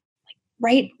like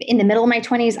right in the middle of my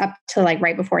 20s up to like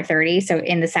right before 30. So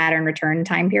in the Saturn return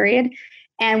time period.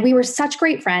 And we were such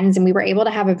great friends, and we were able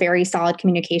to have a very solid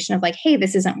communication of like, hey,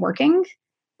 this isn't working,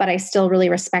 but I still really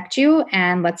respect you.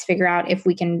 And let's figure out if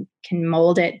we can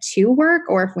mold it to work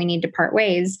or if we need to part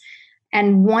ways.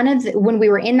 And when we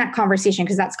were in that conversation,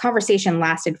 because that conversation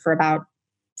lasted for about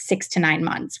 6 to 9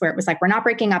 months, where it was like, we're not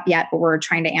breaking up yet, but we're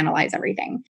trying to analyze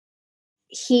everything.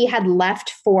 He had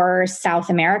left for South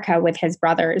America with his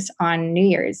brothers on New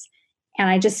Year's. And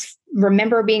I just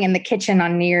remember being in the kitchen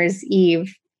on New Year's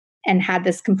Eve and had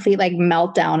this complete like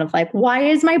meltdown of like, why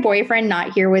is my boyfriend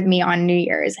not here with me on New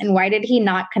Year's? And why did he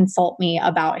not consult me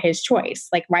about his choice?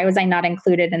 Like, why was I not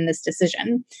included in this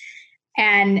decision?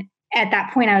 And at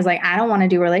that point, I was like, I don't want to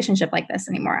do a relationship like this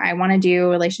anymore. I want to do a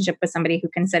relationship with somebody who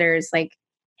considers like,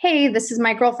 hey, this is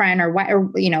my girlfriend or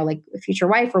like a future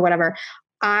wife or whatever.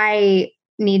 I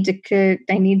need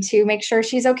to make sure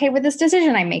she's okay with this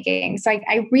decision I'm making. So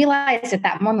I realized at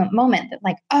that moment that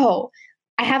like, oh,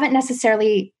 I haven't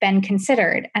necessarily been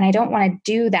considered, and I don't want to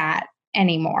do that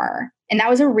anymore. And that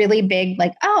was a really big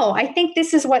like, oh, I think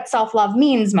this is what self-love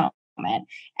means moment.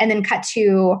 And then cut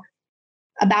to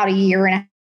about a year and a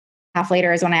half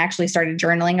later is when I actually started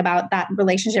journaling about that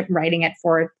relationship, writing it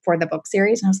for the book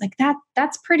series. And I was like,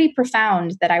 that's pretty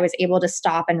profound that I was able to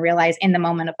stop and realize in the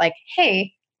moment of like,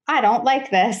 hey, I don't like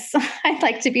this. I'd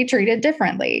like to be treated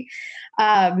differently.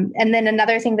 And then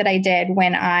another thing that I did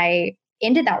when I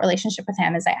ended that relationship with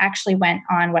him is I actually went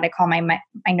on what I call my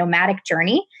nomadic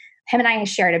journey. Him and I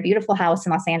shared a beautiful house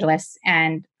in Los Angeles.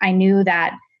 And I knew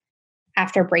that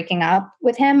after breaking up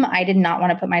with him, I did not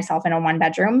want to put myself in a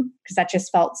 1-bedroom because that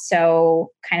just felt so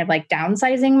kind of like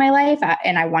downsizing my life.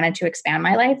 And I wanted to expand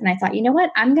my life. And I thought, you know what?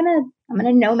 I'm going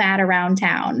to nomad around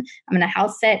town. I'm going to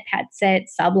house sit, pet sit,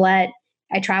 sublet.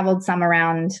 I traveled some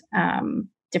around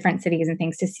different cities and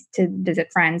things to visit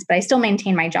friends, but I still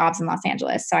maintained my jobs in Los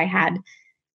Angeles. So I had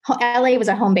LA was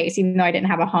a home base, even though I didn't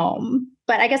have a home.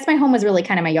 But I guess my home was really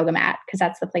kind of my yoga mat because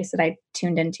that's the place that I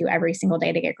tuned into every single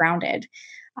day to get grounded.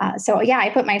 So yeah, I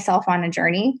put myself on a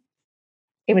journey.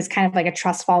 It was kind of like a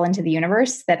trust fall into the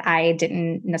universe that I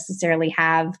didn't necessarily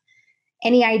have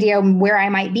any idea where I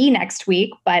might be next week,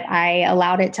 but I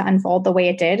allowed it to unfold the way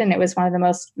it did. And it was one of the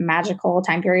most magical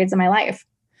time periods of my life.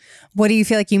 What do you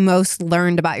feel like you most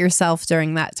learned about yourself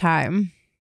during that time?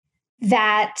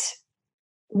 That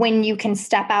when you can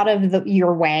step out of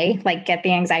your way, like get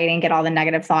the anxiety and get all the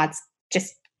negative thoughts,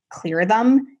 just clear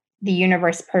them, the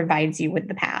universe provides you with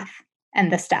the path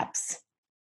and the steps.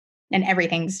 And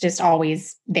everything's just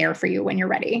always there for you when you're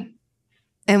ready.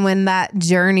 And when that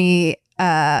journey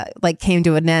like came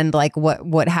to an end, like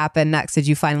what happened next? Did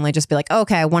you finally just be like,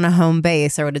 okay, I want a home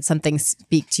base, or did something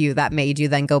speak to you that made you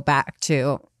then go back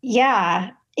to?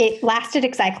 Yeah, it lasted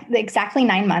exactly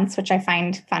 9 months, which I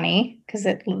find funny because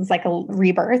it was like a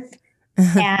rebirth.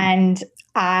 And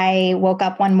I woke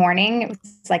up one morning, it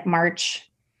was like March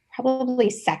probably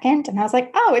 2nd. And I was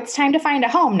like, oh, it's time to find a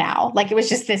home now. Like it was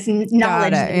just this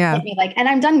knowledge that hit me like, and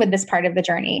I'm done with this part of the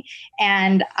journey.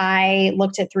 And I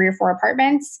looked at 3 or 4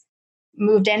 apartments,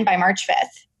 moved in by March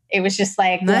 5th. It was just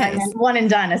like one and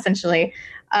done essentially.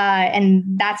 And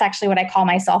that's actually what I call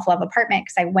my self-love apartment.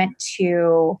 Cause I went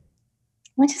to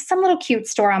some little cute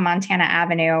store on Montana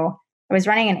Avenue. I was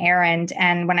running an errand,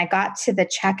 and when I got to the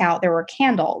checkout, there were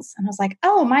candles. And I was like,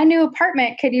 oh, my new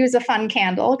apartment could use a fun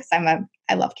candle, because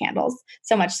I love candles,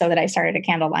 so much so that I started a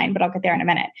candle line, but I'll get there in a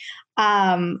minute.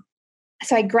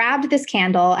 So I grabbed this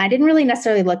candle. I didn't really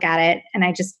necessarily look at it, and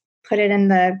I just put it in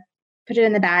the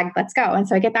bag. Let's go. And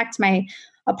so I get back to my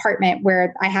apartment,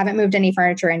 where I haven't moved any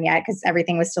furniture in yet because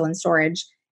everything was still in storage.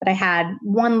 But I had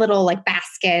one little like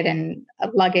basket and a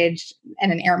luggage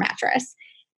and an air mattress.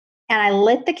 And I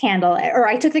lit the candle, or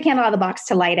I took the candle out of the box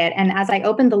to light it. And as I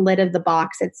opened the lid of the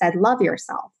box, it said, love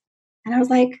yourself. And I was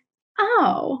like,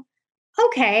 oh,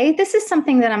 okay, this is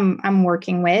something that I'm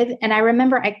working with. And I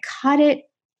remember I cut it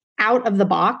out of the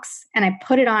box and I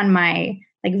put it on my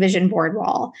like vision board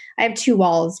wall. I have 2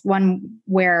 walls, one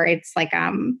where it's like,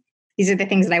 these are the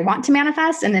things that I want to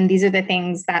manifest. And then these are the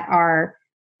things that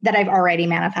I've already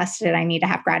manifested and I need to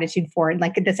have gratitude for. And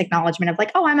like this acknowledgement of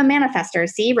like, oh, I'm a manifester.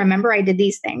 See, remember I did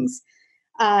these things.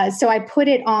 So I put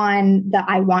it on the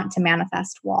I want to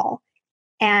manifest wall.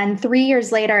 And 3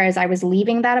 years later, as I was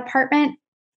leaving that apartment,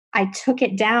 I took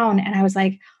it down and I was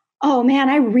like, oh man,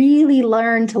 I really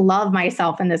learned to love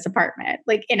myself in this apartment.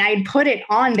 Like, and I put it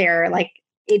on there. Like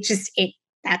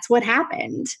that's what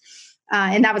happened.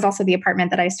 And that was also the apartment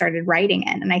that I started writing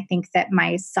in. And I think that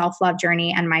my self-love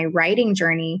journey and my writing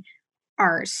journey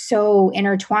are so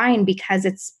intertwined because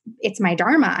it's my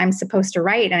dharma. I'm supposed to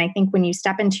write. And I think when you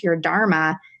step into your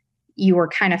dharma, you are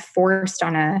kind of forced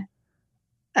on a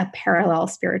parallel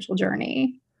spiritual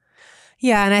journey.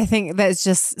 Yeah. And I think that it's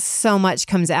just so much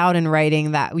comes out in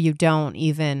writing that you don't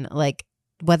even like,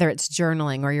 whether it's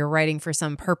journaling or you're writing for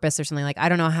some purpose or something. Like, I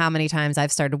don't know how many times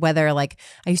I've started, whether like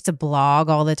I used to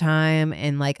blog all the time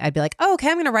and like, I'd be like, oh, okay,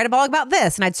 I'm going to write a blog about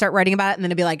this. And I'd start writing about it. And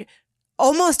then it'd be like,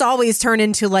 almost always turn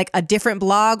into like a different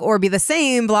blog or be the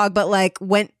same blog, but like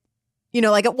went,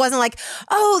 like it wasn't like,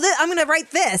 oh, I'm going to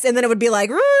write this. And then it would be like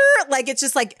it's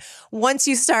just like once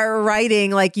you start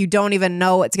writing, like you don't even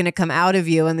know what's going to come out of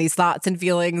you and these thoughts and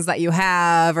feelings that you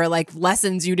have or like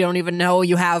lessons you don't even know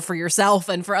you have for yourself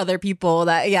and for other people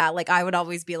that, yeah, like I would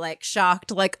always be like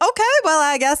shocked, like, okay, well,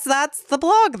 I guess that's the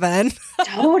blog then.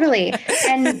 Totally.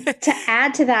 And to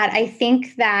add to that, I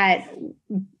think that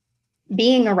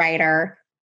being a writer,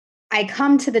 I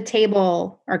come to the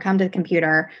table or come to the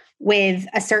computer with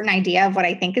a certain idea of what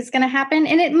I think is going to happen.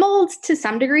 And it molds to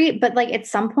some degree, but like at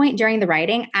some point during the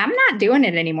writing, I'm not doing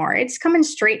it anymore. It's coming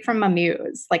straight from my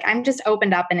muse. Like I'm just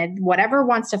opened up and whatever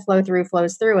wants to flow through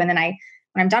flows through. And then when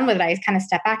I'm done with it, I kind of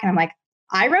step back and I'm like,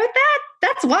 I wrote that?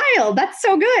 That's wild. That's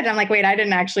so good. And I'm like, wait, I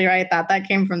didn't actually write that. That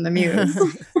came from the muse.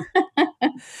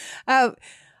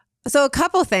 So a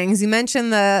couple things. You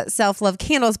mentioned the self-love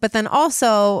candles, but then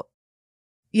also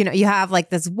you have like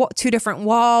this 2 different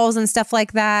walls and stuff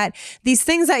like that. These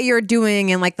things that you're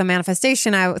doing and like the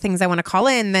manifestation, things I want to call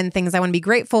in, then things I want to be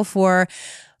grateful for.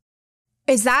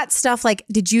 Is that stuff like,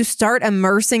 did you start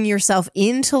immersing yourself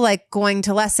into like going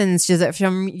to lessons? Is it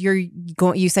from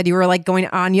you said you were like going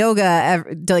on yoga,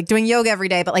 like doing yoga every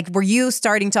day, but like, were you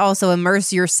starting to also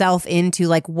immerse yourself into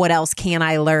like, what else can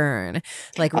I learn?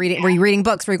 Like were you reading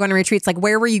books? Were you going to retreats? Like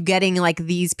where were you getting like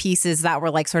these pieces that were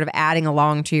like sort of adding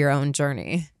along to your own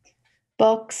journey?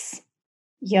 Books,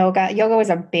 yoga. Yoga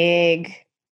was a big,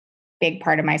 big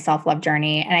part of my self-love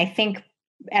journey. And I think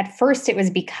at first it was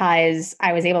because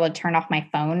I was able to turn off my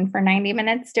phone for 90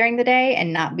 minutes during the day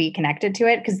and not be connected to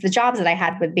it. Because the jobs that I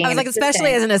had with being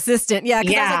especially as an assistant. Yeah.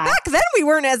 Because I was like, back then we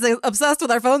weren't as obsessed with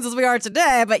our phones as we are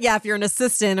today. But yeah, if you're an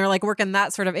assistant or like work in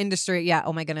that sort of industry, yeah.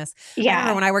 Oh my goodness. Yeah. I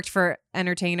remember when I worked for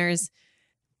entertainers,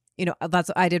 that's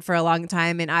what I did for a long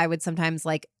time. And I would sometimes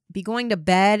like be going to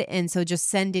bed. And so just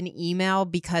send an email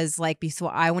because so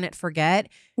I wouldn't forget.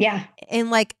 Yeah. And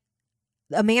like,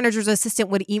 a manager's assistant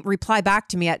would reply back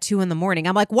to me at 2 a.m.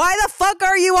 I'm like, why the fuck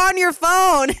are you on your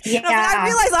phone? Yeah. I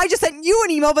realized I just sent you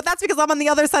an email, but that's because I'm on the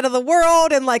other side of the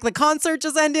world and like the concert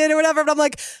just ended or whatever. But I'm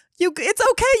like, it's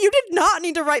okay. You did not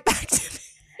need to write back to me.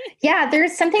 Yeah,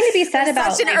 there's something to be said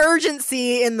about such an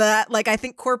urgency in that. Like, I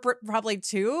think corporate probably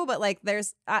too, but like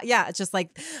there's, it's just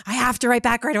like, I have to write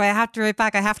back right away. I have to write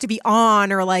back. I have to be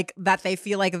on, or like that they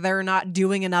feel like they're not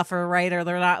doing enough or right, or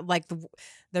they're not like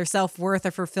their self-worth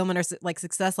or fulfillment or like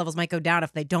success levels might go down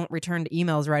if they don't return to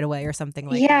emails right away or something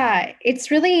like that. Yeah, it's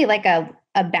really like a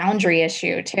boundary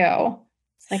issue too.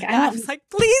 Like, I was like,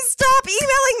 please stop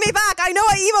emailing me back. I know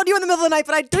I emailed you in the middle of the night,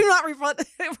 but I do not reply.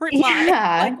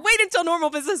 Yeah. Like, wait until normal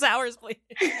business hours, please.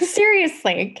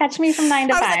 Seriously, catch me from 9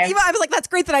 to 5. I was like, that's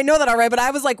great that I know that already, but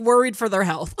I was like worried for their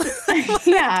health.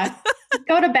 Yeah.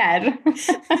 Go to bed.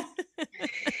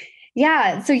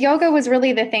 Yeah. So yoga was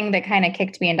really the thing that kind of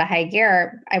kicked me into high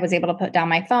gear. I was able to put down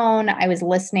my phone. I was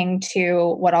listening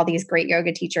to what all these great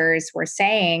yoga teachers were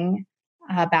saying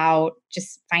about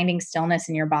just finding stillness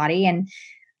in your body. And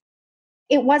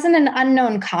it wasn't an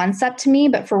unknown concept to me,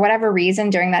 but for whatever reason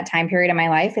during that time period of my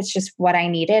life, it's just what I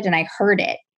needed. And I heard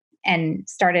it and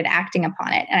started acting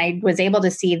upon it. And I was able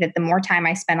to see that the more time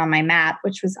I spent on my mat,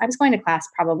 I was going to class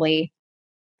probably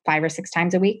 5 or 6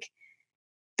 times a week,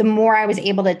 the more I was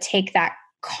able to take that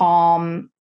calm,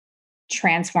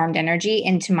 transformed energy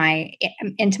into my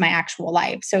actual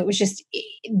life. So it was just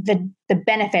the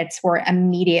benefits were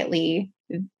immediately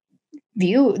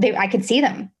I could see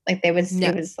them. Like it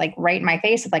was like right in my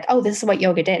face of like, oh, this is what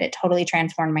yoga did. It totally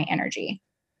transformed my energy.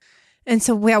 And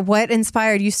so what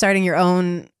inspired you starting your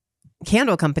own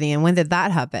candle company, and when did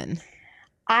that happen?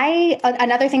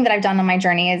 Another thing that I've done on my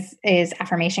journey is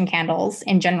affirmation candles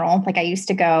in general. Like I used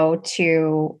to go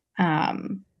to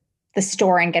the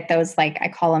store and get those, like I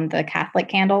call them the Catholic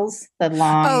candles, the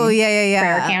long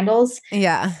prayer candles.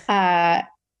 Yeah.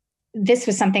 This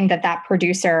was something that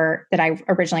producer that I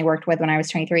originally worked with when I was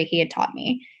 23, he had taught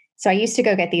me. So I used to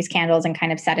go get these candles and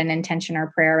kind of set an intention or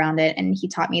prayer around it. And he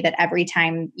taught me that every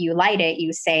time you light it,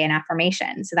 you say an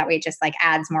affirmation. So that way it just like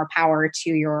adds more power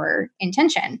to your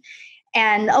intention.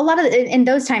 And a lot of in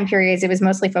those time periods, it was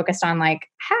mostly focused on like,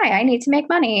 hi, I need to make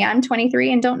money. I'm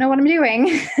 23 and don't know what I'm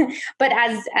doing. But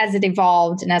as it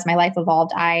evolved and as my life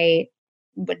evolved, I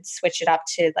would switch it up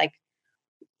to like,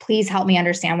 please help me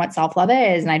understand what self-love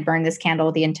is. And I'd burn this candle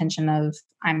with the intention of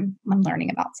I'm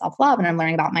learning about self-love and I'm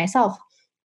learning about myself.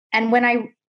 And when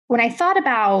I thought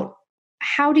about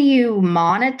how do you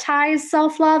monetize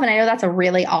self-love, and I know that's a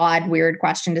really odd, weird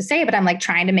question to say, but I'm like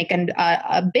trying to make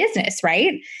a business,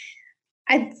 right?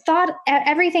 I thought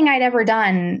everything I'd ever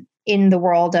done in the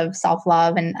world of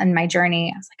self-love and my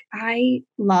journey, I was like, I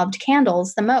loved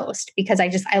candles the most because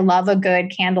I love a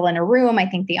good candle in a room. I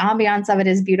think the ambiance of it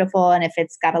is beautiful. And if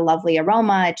it's got a lovely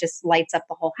aroma, it just lights up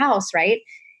the whole house, right?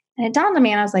 And it dawned on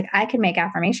me and I was like, I could make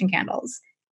affirmation candles.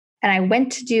 And I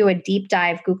went to do a deep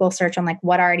dive Google search on like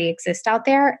what already exists out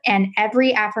there. And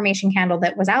every affirmation candle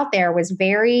that was out there was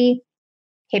very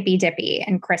hippy dippy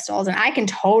and crystals. And I can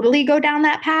totally go down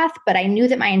that path, but I knew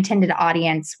that my intended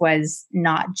audience was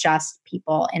not just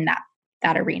people in that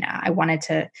arena. I wanted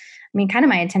to, kind of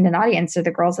my intended audience are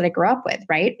the girls that I grew up with,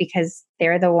 right? Because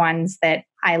they're the ones that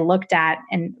I looked at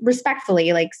and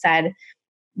respectfully like said,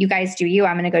 you guys do you,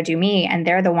 I'm going to go do me. And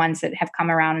they're the ones that have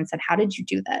come around and said, how did you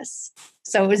do this?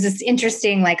 So it was this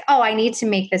interesting, like, oh, I need to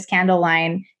make this candle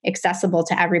line accessible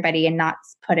to everybody and not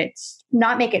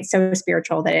make it so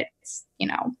spiritual that it's,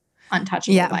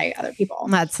 untouchable by other people.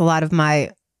 That's a lot of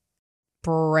my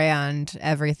brand,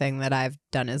 everything that I've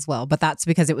done as well. But that's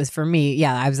because it was for me.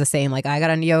 Yeah, I was the same. Like I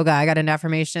got into yoga, I got into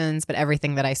affirmations, but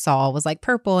everything that I saw was like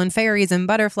purple and fairies and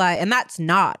butterfly. And that's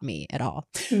not me at all.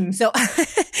 So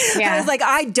I was like,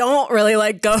 I don't really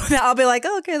like go that. I'll be like,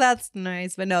 oh, okay, that's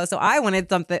nice. But no, so I wanted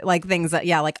something like things that,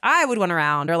 like I would want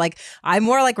around, or like I'm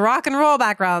more like rock and roll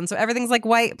background. So everything's like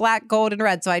white, black, gold, and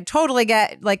red. So I totally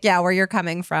get like, where you're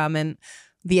coming from and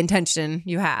the intention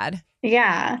you had.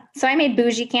 Yeah. So I made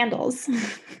bougie candles.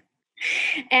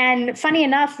 And funny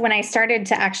enough, when I started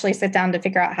to actually sit down to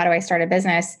figure out how do I start a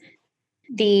business,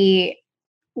 the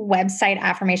website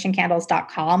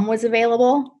affirmationcandles.com was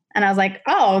available. And I was like,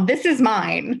 oh, this is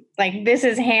mine. Like, this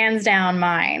is hands down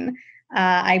mine.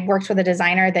 I worked with a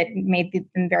designer that made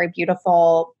them very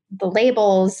beautiful, the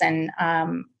labels, and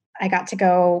I got to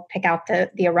go pick out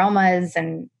the aromas,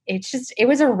 and it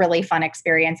was a really fun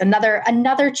experience. Another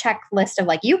checklist of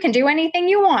like, you can do anything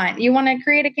you want. You want to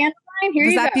create a candle line? Here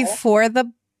you go. Was that before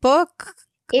the book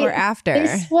or after?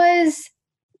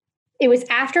 It was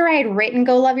after I had written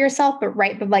Go Love Yourself, but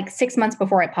like 6 months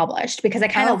before it published, because I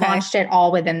kind of launched it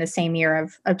all within the same year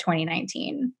of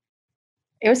 2019.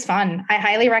 It was fun. I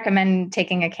highly recommend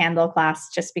taking a candle class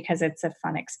just because it's a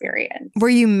fun experience. Were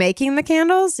you making the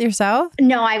candles yourself?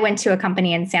 No, I went to a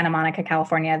company in Santa Monica,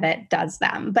 California that does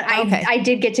them. But I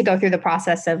did get to go through the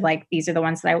process of like, these are the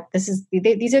ones that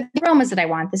these are the aromas that I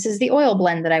want. This is the oil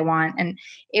blend that I want. And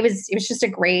it was just a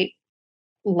great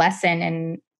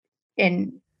lesson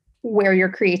in where your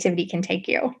creativity can take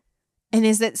you. And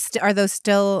are those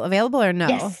still available or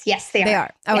no? Yes, they are.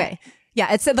 Okay. Yeah.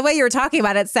 Yeah, it's the way you were talking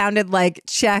about it sounded like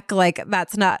check, like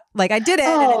that's not like I did it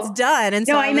and it's done. And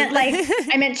no, so I meant like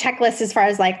I meant checklist as far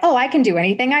as like, oh, I can do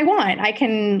anything I want. I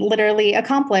can literally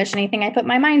accomplish anything I put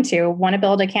my mind to. Want to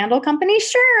build a candle company?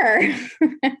 Sure.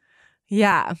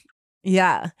 Yeah.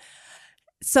 Yeah.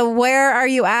 So where are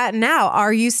you at now?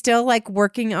 Are you still like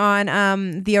working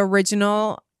on the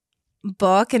original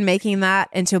book and making that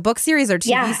into a book series or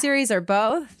TV series or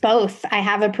both? Both. I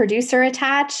have a producer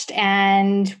attached,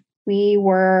 and we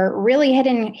were really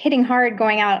hitting hard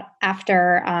going out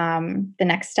after the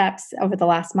next steps over the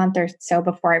last month or so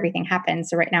before everything happened.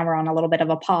 So right now we're on a little bit of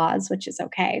a pause, which is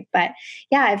okay. But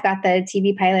yeah, I've got the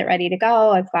TV pilot ready to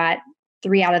go. I've got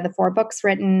 3 out of the 4 books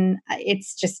written.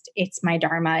 It's my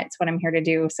dharma. It's what I'm here to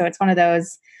do. So it's one of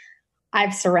those,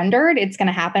 I've surrendered. It's going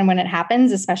to happen when it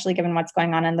happens, especially given what's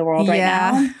going on in the world right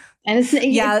now. And it's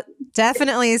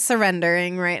definitely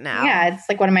surrendering right now. Yeah, it's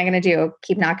like, what am I going to do?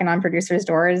 Keep knocking on producers'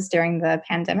 doors during the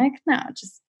pandemic? No,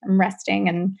 just I'm resting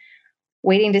and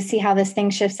waiting to see how this thing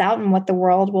shifts out and what the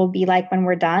world will be like when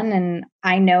we're done. And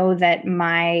I know that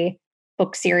my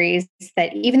book series,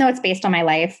 that even though it's based on my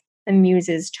life, the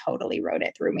muses totally wrote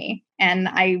it through me. And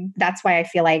that's why I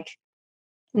feel like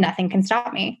nothing can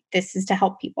stop me. This is to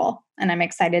help people. And I'm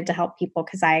excited to help people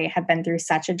because I have been through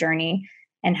such a journey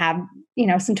and have,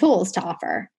 some tools to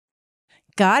offer.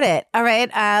 Got it. All right.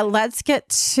 Let's get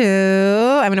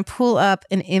to, I'm going to pull up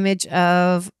an image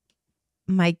of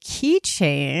my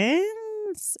keychains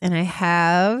and I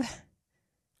have,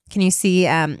 can you see?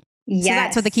 Yes. So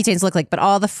that's what the keychains look like, but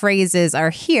all the phrases are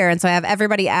here. And so I have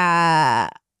everybody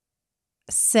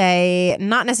say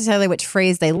not necessarily which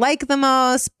phrase they like the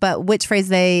most, but which phrase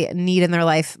they need in their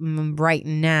life right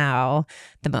now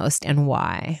the most and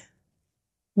why.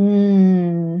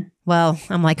 Well,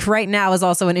 I'm like, right now is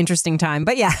also an interesting time,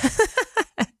 but yeah.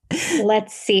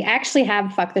 Let's see. I actually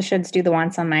have fuck the shoulds, do the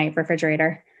wants on my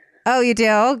refrigerator. Oh, you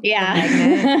do?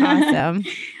 Yeah.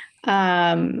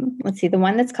 Awesome. Let's see. The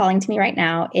one that's calling to me right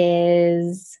now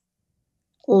is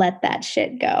let that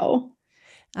shit go.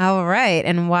 All right.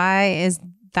 And why is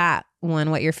that one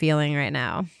what you're feeling right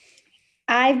now?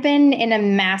 I've been in a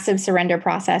massive surrender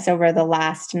process over the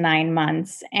last 9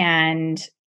 months, and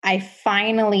I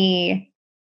finally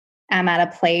am at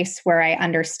a place where I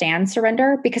understand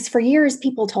surrender, because for years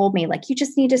people told me, like, you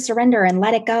just need to surrender and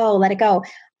let it go, let it go.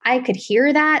 I could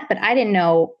hear that, but I didn't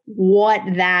know what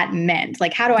that meant.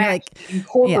 Like, how do I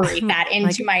incorporate that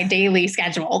into my daily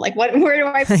schedule? Like, where do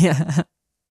I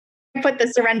put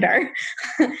the surrender?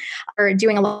 Or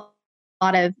doing a lot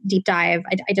of deep dive.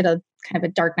 I did a kind of a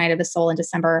dark night of the soul in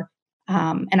December.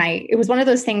 And it was one of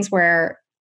those things where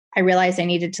I realized I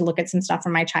needed to look at some stuff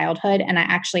from my childhood. And I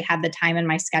actually had the time in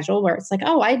my schedule where it's like,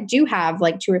 oh, I do have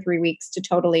like 2 or 3 weeks to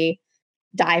totally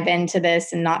dive into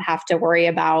this and not have to worry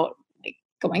about like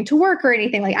going to work or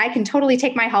anything. Like, I can totally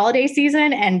take my holiday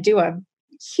season and do a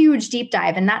huge deep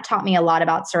dive. And that taught me a lot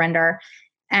about surrender.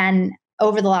 And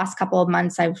over the last couple of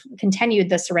months, I've continued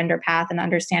the surrender path and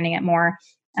understanding it more.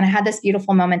 And I had this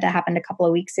beautiful moment that happened a couple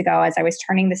of weeks ago as I was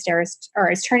turning the stairs, or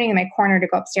I was turning in my corner to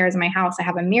go upstairs in my house. I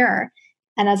have a mirror.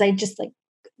 And as I just like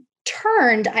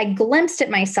turned, I glimpsed at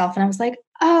myself and I was like,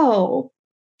 oh,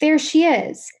 there she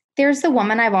is. There's the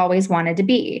woman I've always wanted to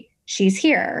be. She's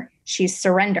here. She's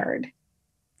surrendered.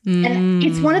 And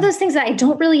it's one of those things that I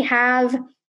don't really have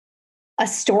a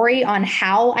story on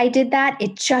how I did that.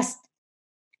 It just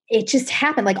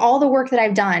happened. Like, all the work that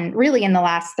I've done really in the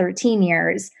last 13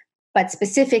 years, but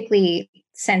specifically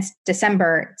since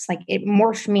December, it's like it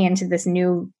morphed me into this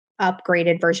new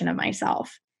upgraded version of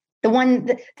myself. The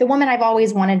woman I've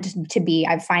always wanted to be,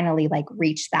 I've finally like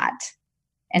reached that.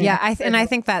 And I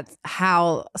think that's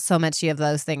how so much of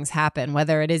those things happen,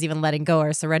 whether it is even letting go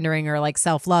or surrendering or like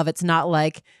self-love. It's not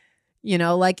like,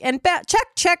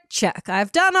 check.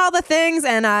 I've done all the things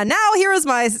and now here is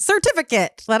my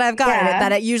certificate that I've gotten. Yeah.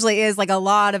 That it usually is like a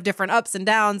lot of different ups and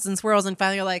downs and swirls, and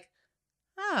finally you're like,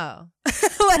 oh,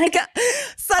 like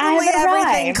suddenly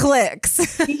everything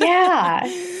clicks. Yeah.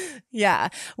 Yeah.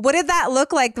 What did that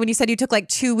look like when you said you took like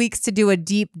 2 weeks to do a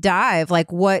deep dive?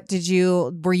 Like, were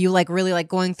you like really like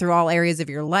going through all areas of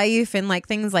your life and like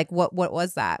things like what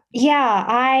was that? Yeah,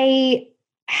 I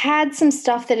had some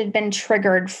stuff that had been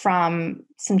triggered from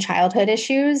some childhood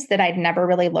issues that I'd never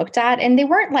really looked at. And they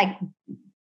weren't like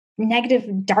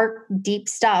negative, dark, deep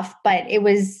stuff, but it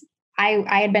was, I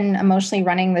had been emotionally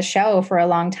running the show for a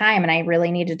long time. And I really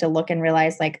needed to look and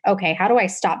realize like, okay, how do I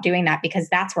stop doing that? Because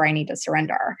that's where I need to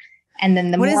surrender. And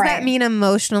then what does that mean,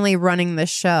 emotionally running the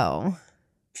show?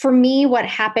 For me, what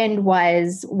happened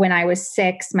was when I was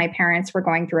 6, my parents were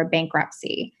going through a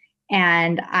bankruptcy.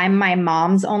 And I'm my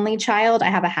mom's only child. I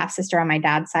have a half sister on my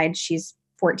dad's side. She's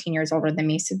 14 years older than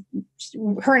me. So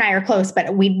her and I are close,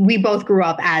 but we both grew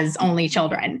up as only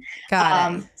children.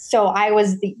 Got it. So I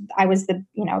was the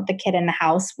the kid in the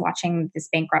house watching this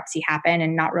bankruptcy happen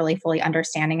and not really fully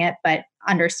understanding it, but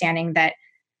understanding that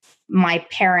my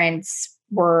parents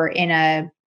were in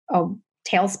a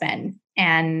tailspin.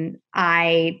 And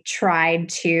I tried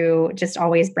to just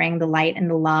always bring the light and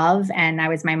the love. And I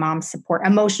was my mom's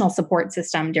emotional support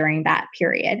system during that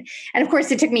period. And of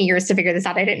course, it took me years to figure this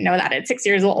out. I didn't know that at 6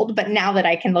 years old. But now that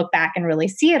I can look back and really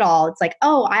see it all, it's like,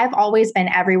 oh, I've always been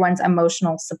everyone's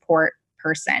emotional support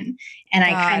person. And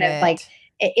I kind of like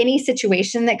any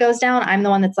situation that goes down, I'm the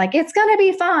one that's like, it's going to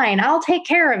be fine. I'll take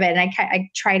care of it. And I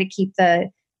try to keep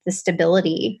the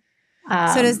stability.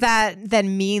 So does that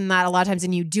then mean that a lot of times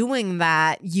in you doing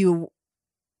that, you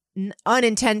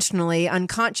unintentionally,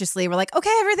 unconsciously were like,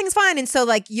 okay, everything's fine. And so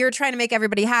like you're trying to make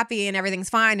everybody happy and everything's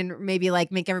fine and maybe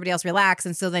like make everybody else relax.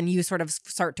 And so then you sort of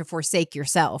start to forsake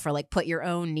yourself or like put your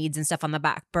own needs and stuff on the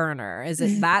back burner. Is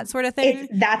it that sort of thing?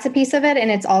 That's a piece of it.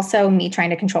 And it's also me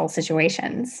trying to control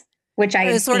situations. Which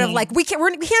I sort of like we can't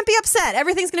be upset.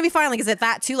 Everything's gonna be fine. Like, is it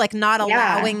that too? Like, not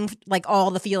allowing like all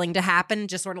the feeling to happen,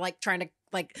 just sort of like trying to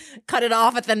like cut it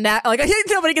off at the neck. Like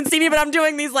nobody can see me, but I'm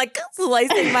doing these like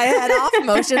slicing my head off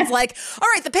motions. Like, all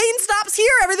right, the pain stops here.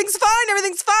 Everything's fine.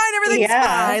 Everything's fine. Everything's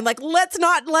fine. Like, let's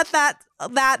not let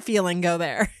that feeling go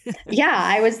there. Yeah,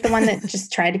 I was the one that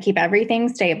just tried to keep everything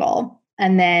stable,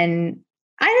 and then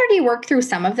I already worked through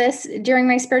some of this during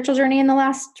my spiritual journey in the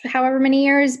last however many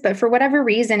years, but for whatever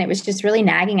reason, it was just really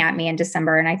nagging at me in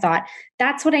December. And I thought,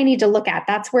 that's what I need to look at.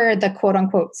 That's where the quote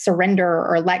unquote surrender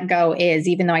or let go is,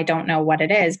 even though I don't know what it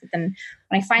is. But then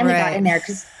when I finally got in there,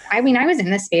 because I was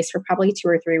in this space for probably 2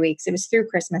 or 3 weeks. It was through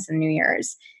Christmas and New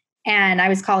Year's. And I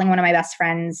was calling one of my best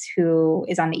friends who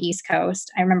is on the East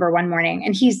Coast. I remember one morning,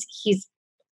 and he's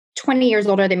 20 years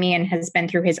older than me and has been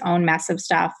through his own mess of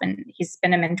stuff. And he's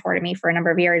been a mentor to me for a number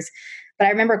of years. But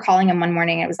I remember calling him one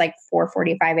morning. It was like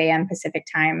 4:45 a.m. Pacific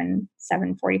time and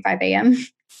 7:45 a.m.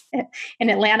 in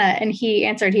Atlanta. And he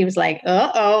answered, he was like,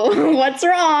 uh-oh, what's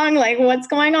wrong? Like, what's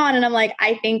going on? And I'm like,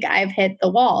 I think I've hit the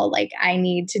wall. Like, I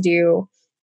need to do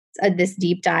this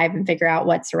deep dive and figure out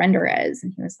what surrender is.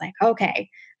 And he was like, okay,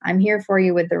 I'm here for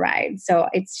you with the ride. So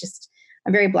it's just,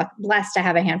 I'm very blessed to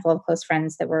have a handful of close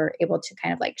friends that were able to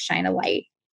kind of like shine a light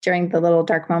during the little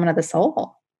dark moment of the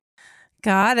soul.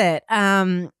 Got it.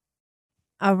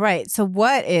 All right. So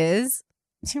what is,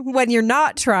 when you're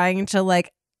not trying to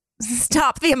like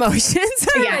stop the emotions,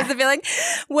 raise the feeling,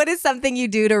 what is something you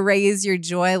do to raise your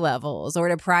joy levels or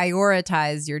to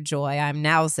prioritize your joy? I'm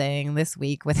now saying this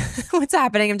week with what's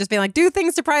happening, I'm just being like, do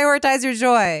things to prioritize your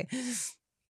joy.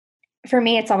 For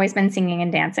me, it's always been singing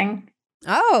and dancing.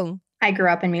 Oh, I grew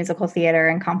up in musical theater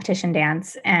and competition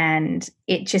dance, and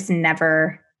it just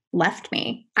never left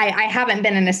me. I haven't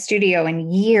been in a studio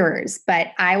in years,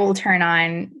 but I will turn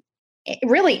on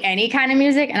really any kind of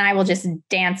music and I will just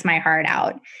dance my heart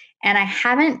out. And I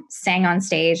haven't sang on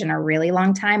stage in a really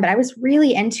long time, but I was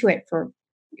really into it for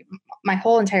my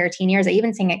whole entire teen years. I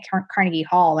even sang at Carnegie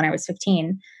Hall when I was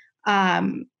 15.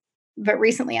 But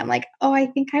recently I'm like, oh, I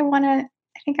think I want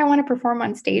to perform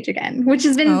on stage again, which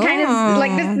has been kind of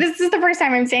like, this is the first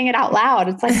time I'm saying it out loud.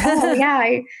 It's like, oh yeah,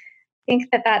 I think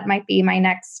that might be my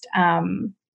next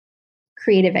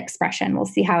creative expression. We'll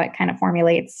see how it kind of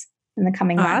formulates in the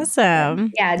coming months.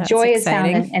 Awesome. Yeah. That's joy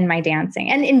exciting. is found in my dancing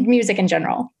and in music in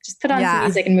general. Just put on some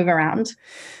music and move around.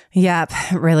 Yep.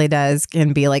 It really does.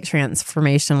 Can be like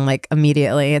transformation, like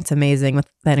immediately. It's amazing with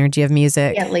the energy of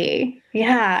music. Immediately.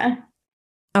 Yeah.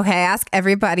 Okay, ask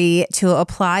everybody to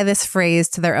apply this phrase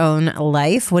to their own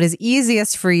life. What is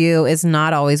easiest for you is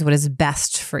not always what is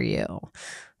best for you.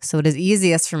 So what is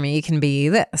easiest for me can be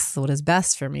this. What is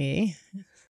best for me?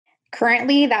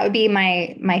 Currently, that would be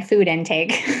my food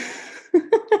intake.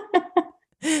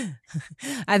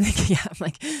 I think, I'm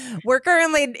like, we're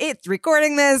currently it's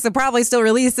recording this and probably still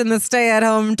releasing the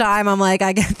stay-at-home time. I'm like,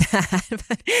 I get that.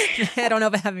 But I don't know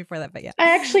if I have before that, but yeah.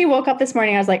 I actually woke up this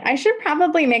morning. I was like, I should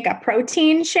probably make a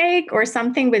protein shake or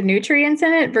something with nutrients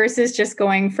in it versus just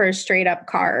going for straight up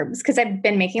carbs. Because I've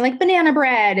been making like banana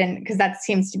bread, and because that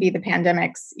seems to be the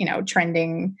pandemic's,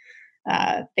 trending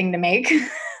thing to make.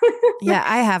 Yeah,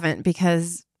 I haven't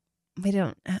because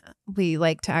we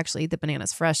like to actually eat the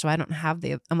bananas fresh. So I don't have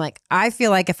I'm like, I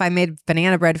feel like if I made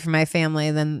banana bread for my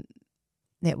family, then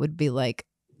it would be like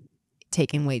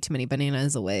taking way too many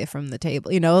bananas away from the table,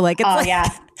 like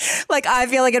it's like I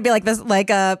feel like it'd be like this,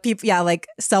 like people, like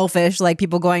selfish, like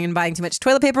people going and buying too much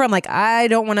toilet paper. I'm like, I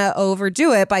don't want to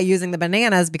overdo it by using the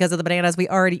bananas because of the bananas we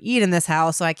already eat in this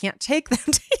house. So I can't take them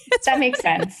to that makes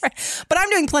sense. But I'm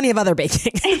doing plenty of other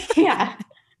baking. Yeah.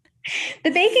 The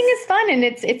baking is fun, and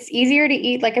it's easier to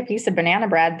eat like a piece of banana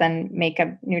bread than make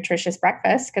a nutritious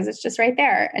breakfast because it's just right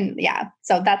there. And yeah,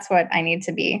 so that's what I need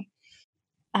to be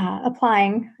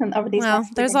applying over these. Well,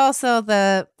 there's also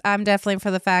I'm definitely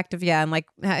for the fact of, and like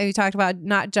how you talked about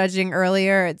not judging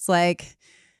earlier. It's like,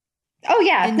 oh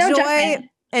yeah, no judgment.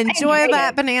 Enjoy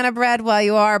that banana bread while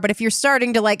you are. But if you're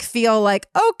starting to like feel like,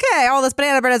 okay, all this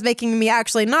banana bread is making me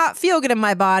actually not feel good in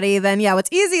my body, then what's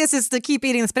easiest is to keep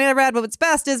eating this banana bread. But what's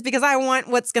best is because I want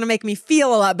what's going to make me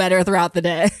feel a lot better throughout the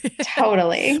day.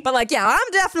 Totally. But like,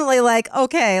 I'm definitely like,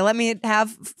 okay, let me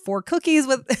have 4 cookies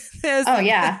with this. Oh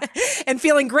yeah. And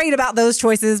feeling great about those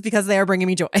choices because they are bringing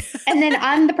me joy. And then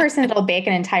I'm the person that'll bake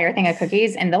an entire thing of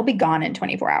cookies and they'll be gone in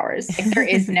 24 hours. Like, there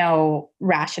is no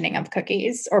rationing of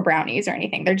cookies or brownies or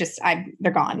anything.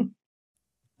 They're gone.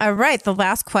 All right. The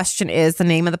last question is, the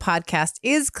name of the podcast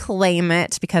is Claim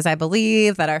It, because I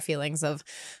believe that our feelings of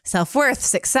self-worth,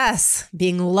 success,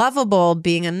 being lovable,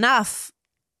 being enough,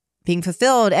 being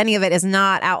fulfilled, any of it is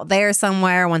not out there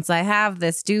somewhere. Once I have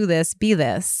this, do this, be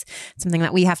this. It's something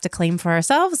that we have to claim for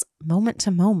ourselves moment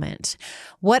to moment.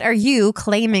 What are you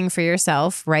claiming for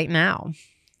yourself right now?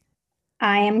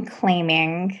 I am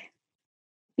claiming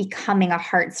becoming a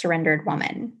heart-surrendered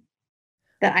woman.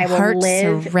 That I will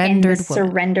live in the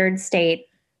surrendered state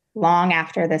long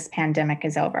after this pandemic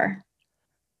is over.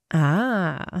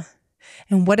 Ah.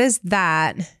 And what does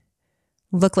that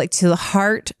look like to the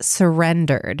heart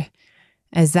surrendered?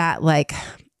 Is that like,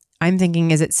 I'm thinking,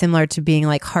 is it similar to being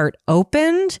like heart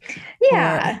opened?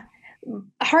 Yeah.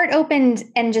 Heart opened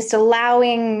and just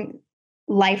allowing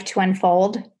life to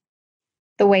unfold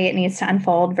the way it needs to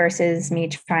unfold versus me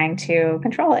trying to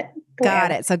control it.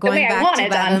 Got it. So going back to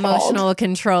that emotional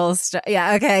control stuff.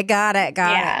 Yeah. Okay. Got it.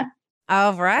 Got it.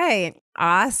 All right.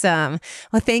 Awesome.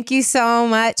 Well, thank you so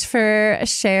much for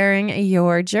sharing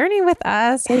your journey with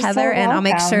us, Heather. And I'll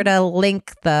make sure to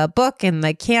link the book and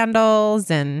the candles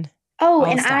and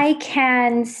I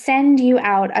can send you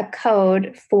out a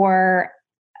code for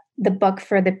the book,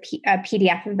 for the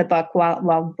PDF of the book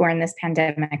while we're in this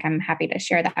pandemic. I'm happy to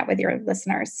share that with your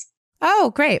listeners.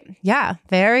 Oh, great. Yeah.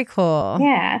 Very cool.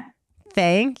 Yeah.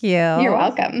 Thank you. You're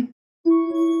welcome.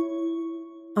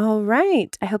 All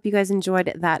right. I hope you guys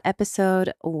enjoyed that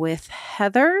episode with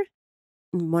Heather.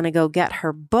 You want to go get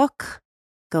her book,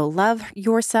 go love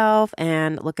yourself,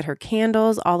 and look at her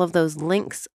candles. All of those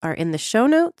links are in the show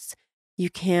notes. You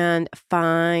can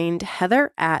find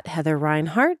Heather at Heather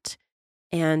Reinhart.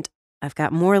 And I've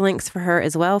got more links for her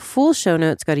as well. Full show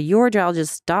notes, go to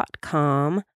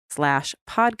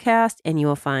yourjoyologist.com/podcast, and you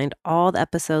will find all the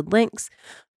episode links.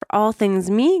 For all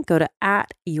things me, go to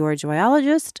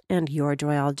 @yourjoyologist and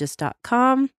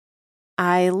yourjoyologist.com.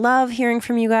 I love hearing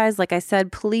from you guys. Like I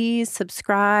said, please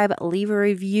subscribe, leave a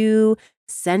review,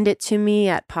 send it to me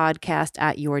at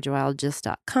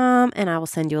podcast@yourjoyologist.com, and I will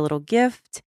send you a little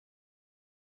gift.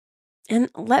 And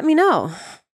let me know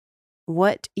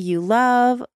what you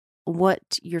love,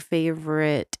 what your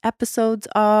favorite episodes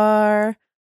are,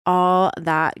 all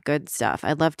that good stuff.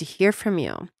 I'd love to hear from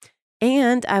you.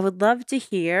 And I would love to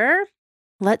hear,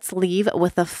 let's leave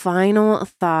with a final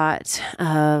thought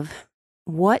of,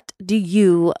 what do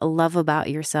you love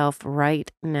about yourself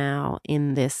right now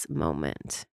in this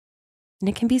moment? And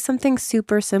it can be something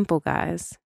super simple,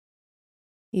 guys.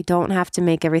 You don't have to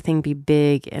make everything be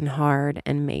big and hard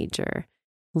and major.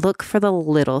 Look for the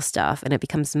little stuff, and it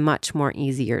becomes much more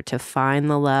easier to find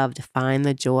the love, to find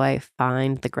the joy,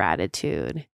 find the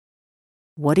gratitude.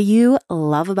 What do you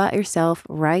love about yourself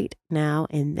right now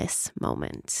in this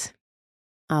moment?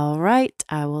 All right,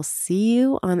 I will see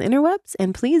you on the interwebs,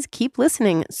 and please keep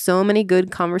listening. So many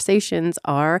good conversations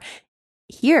are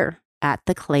here at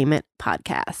the Claim It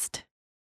podcast.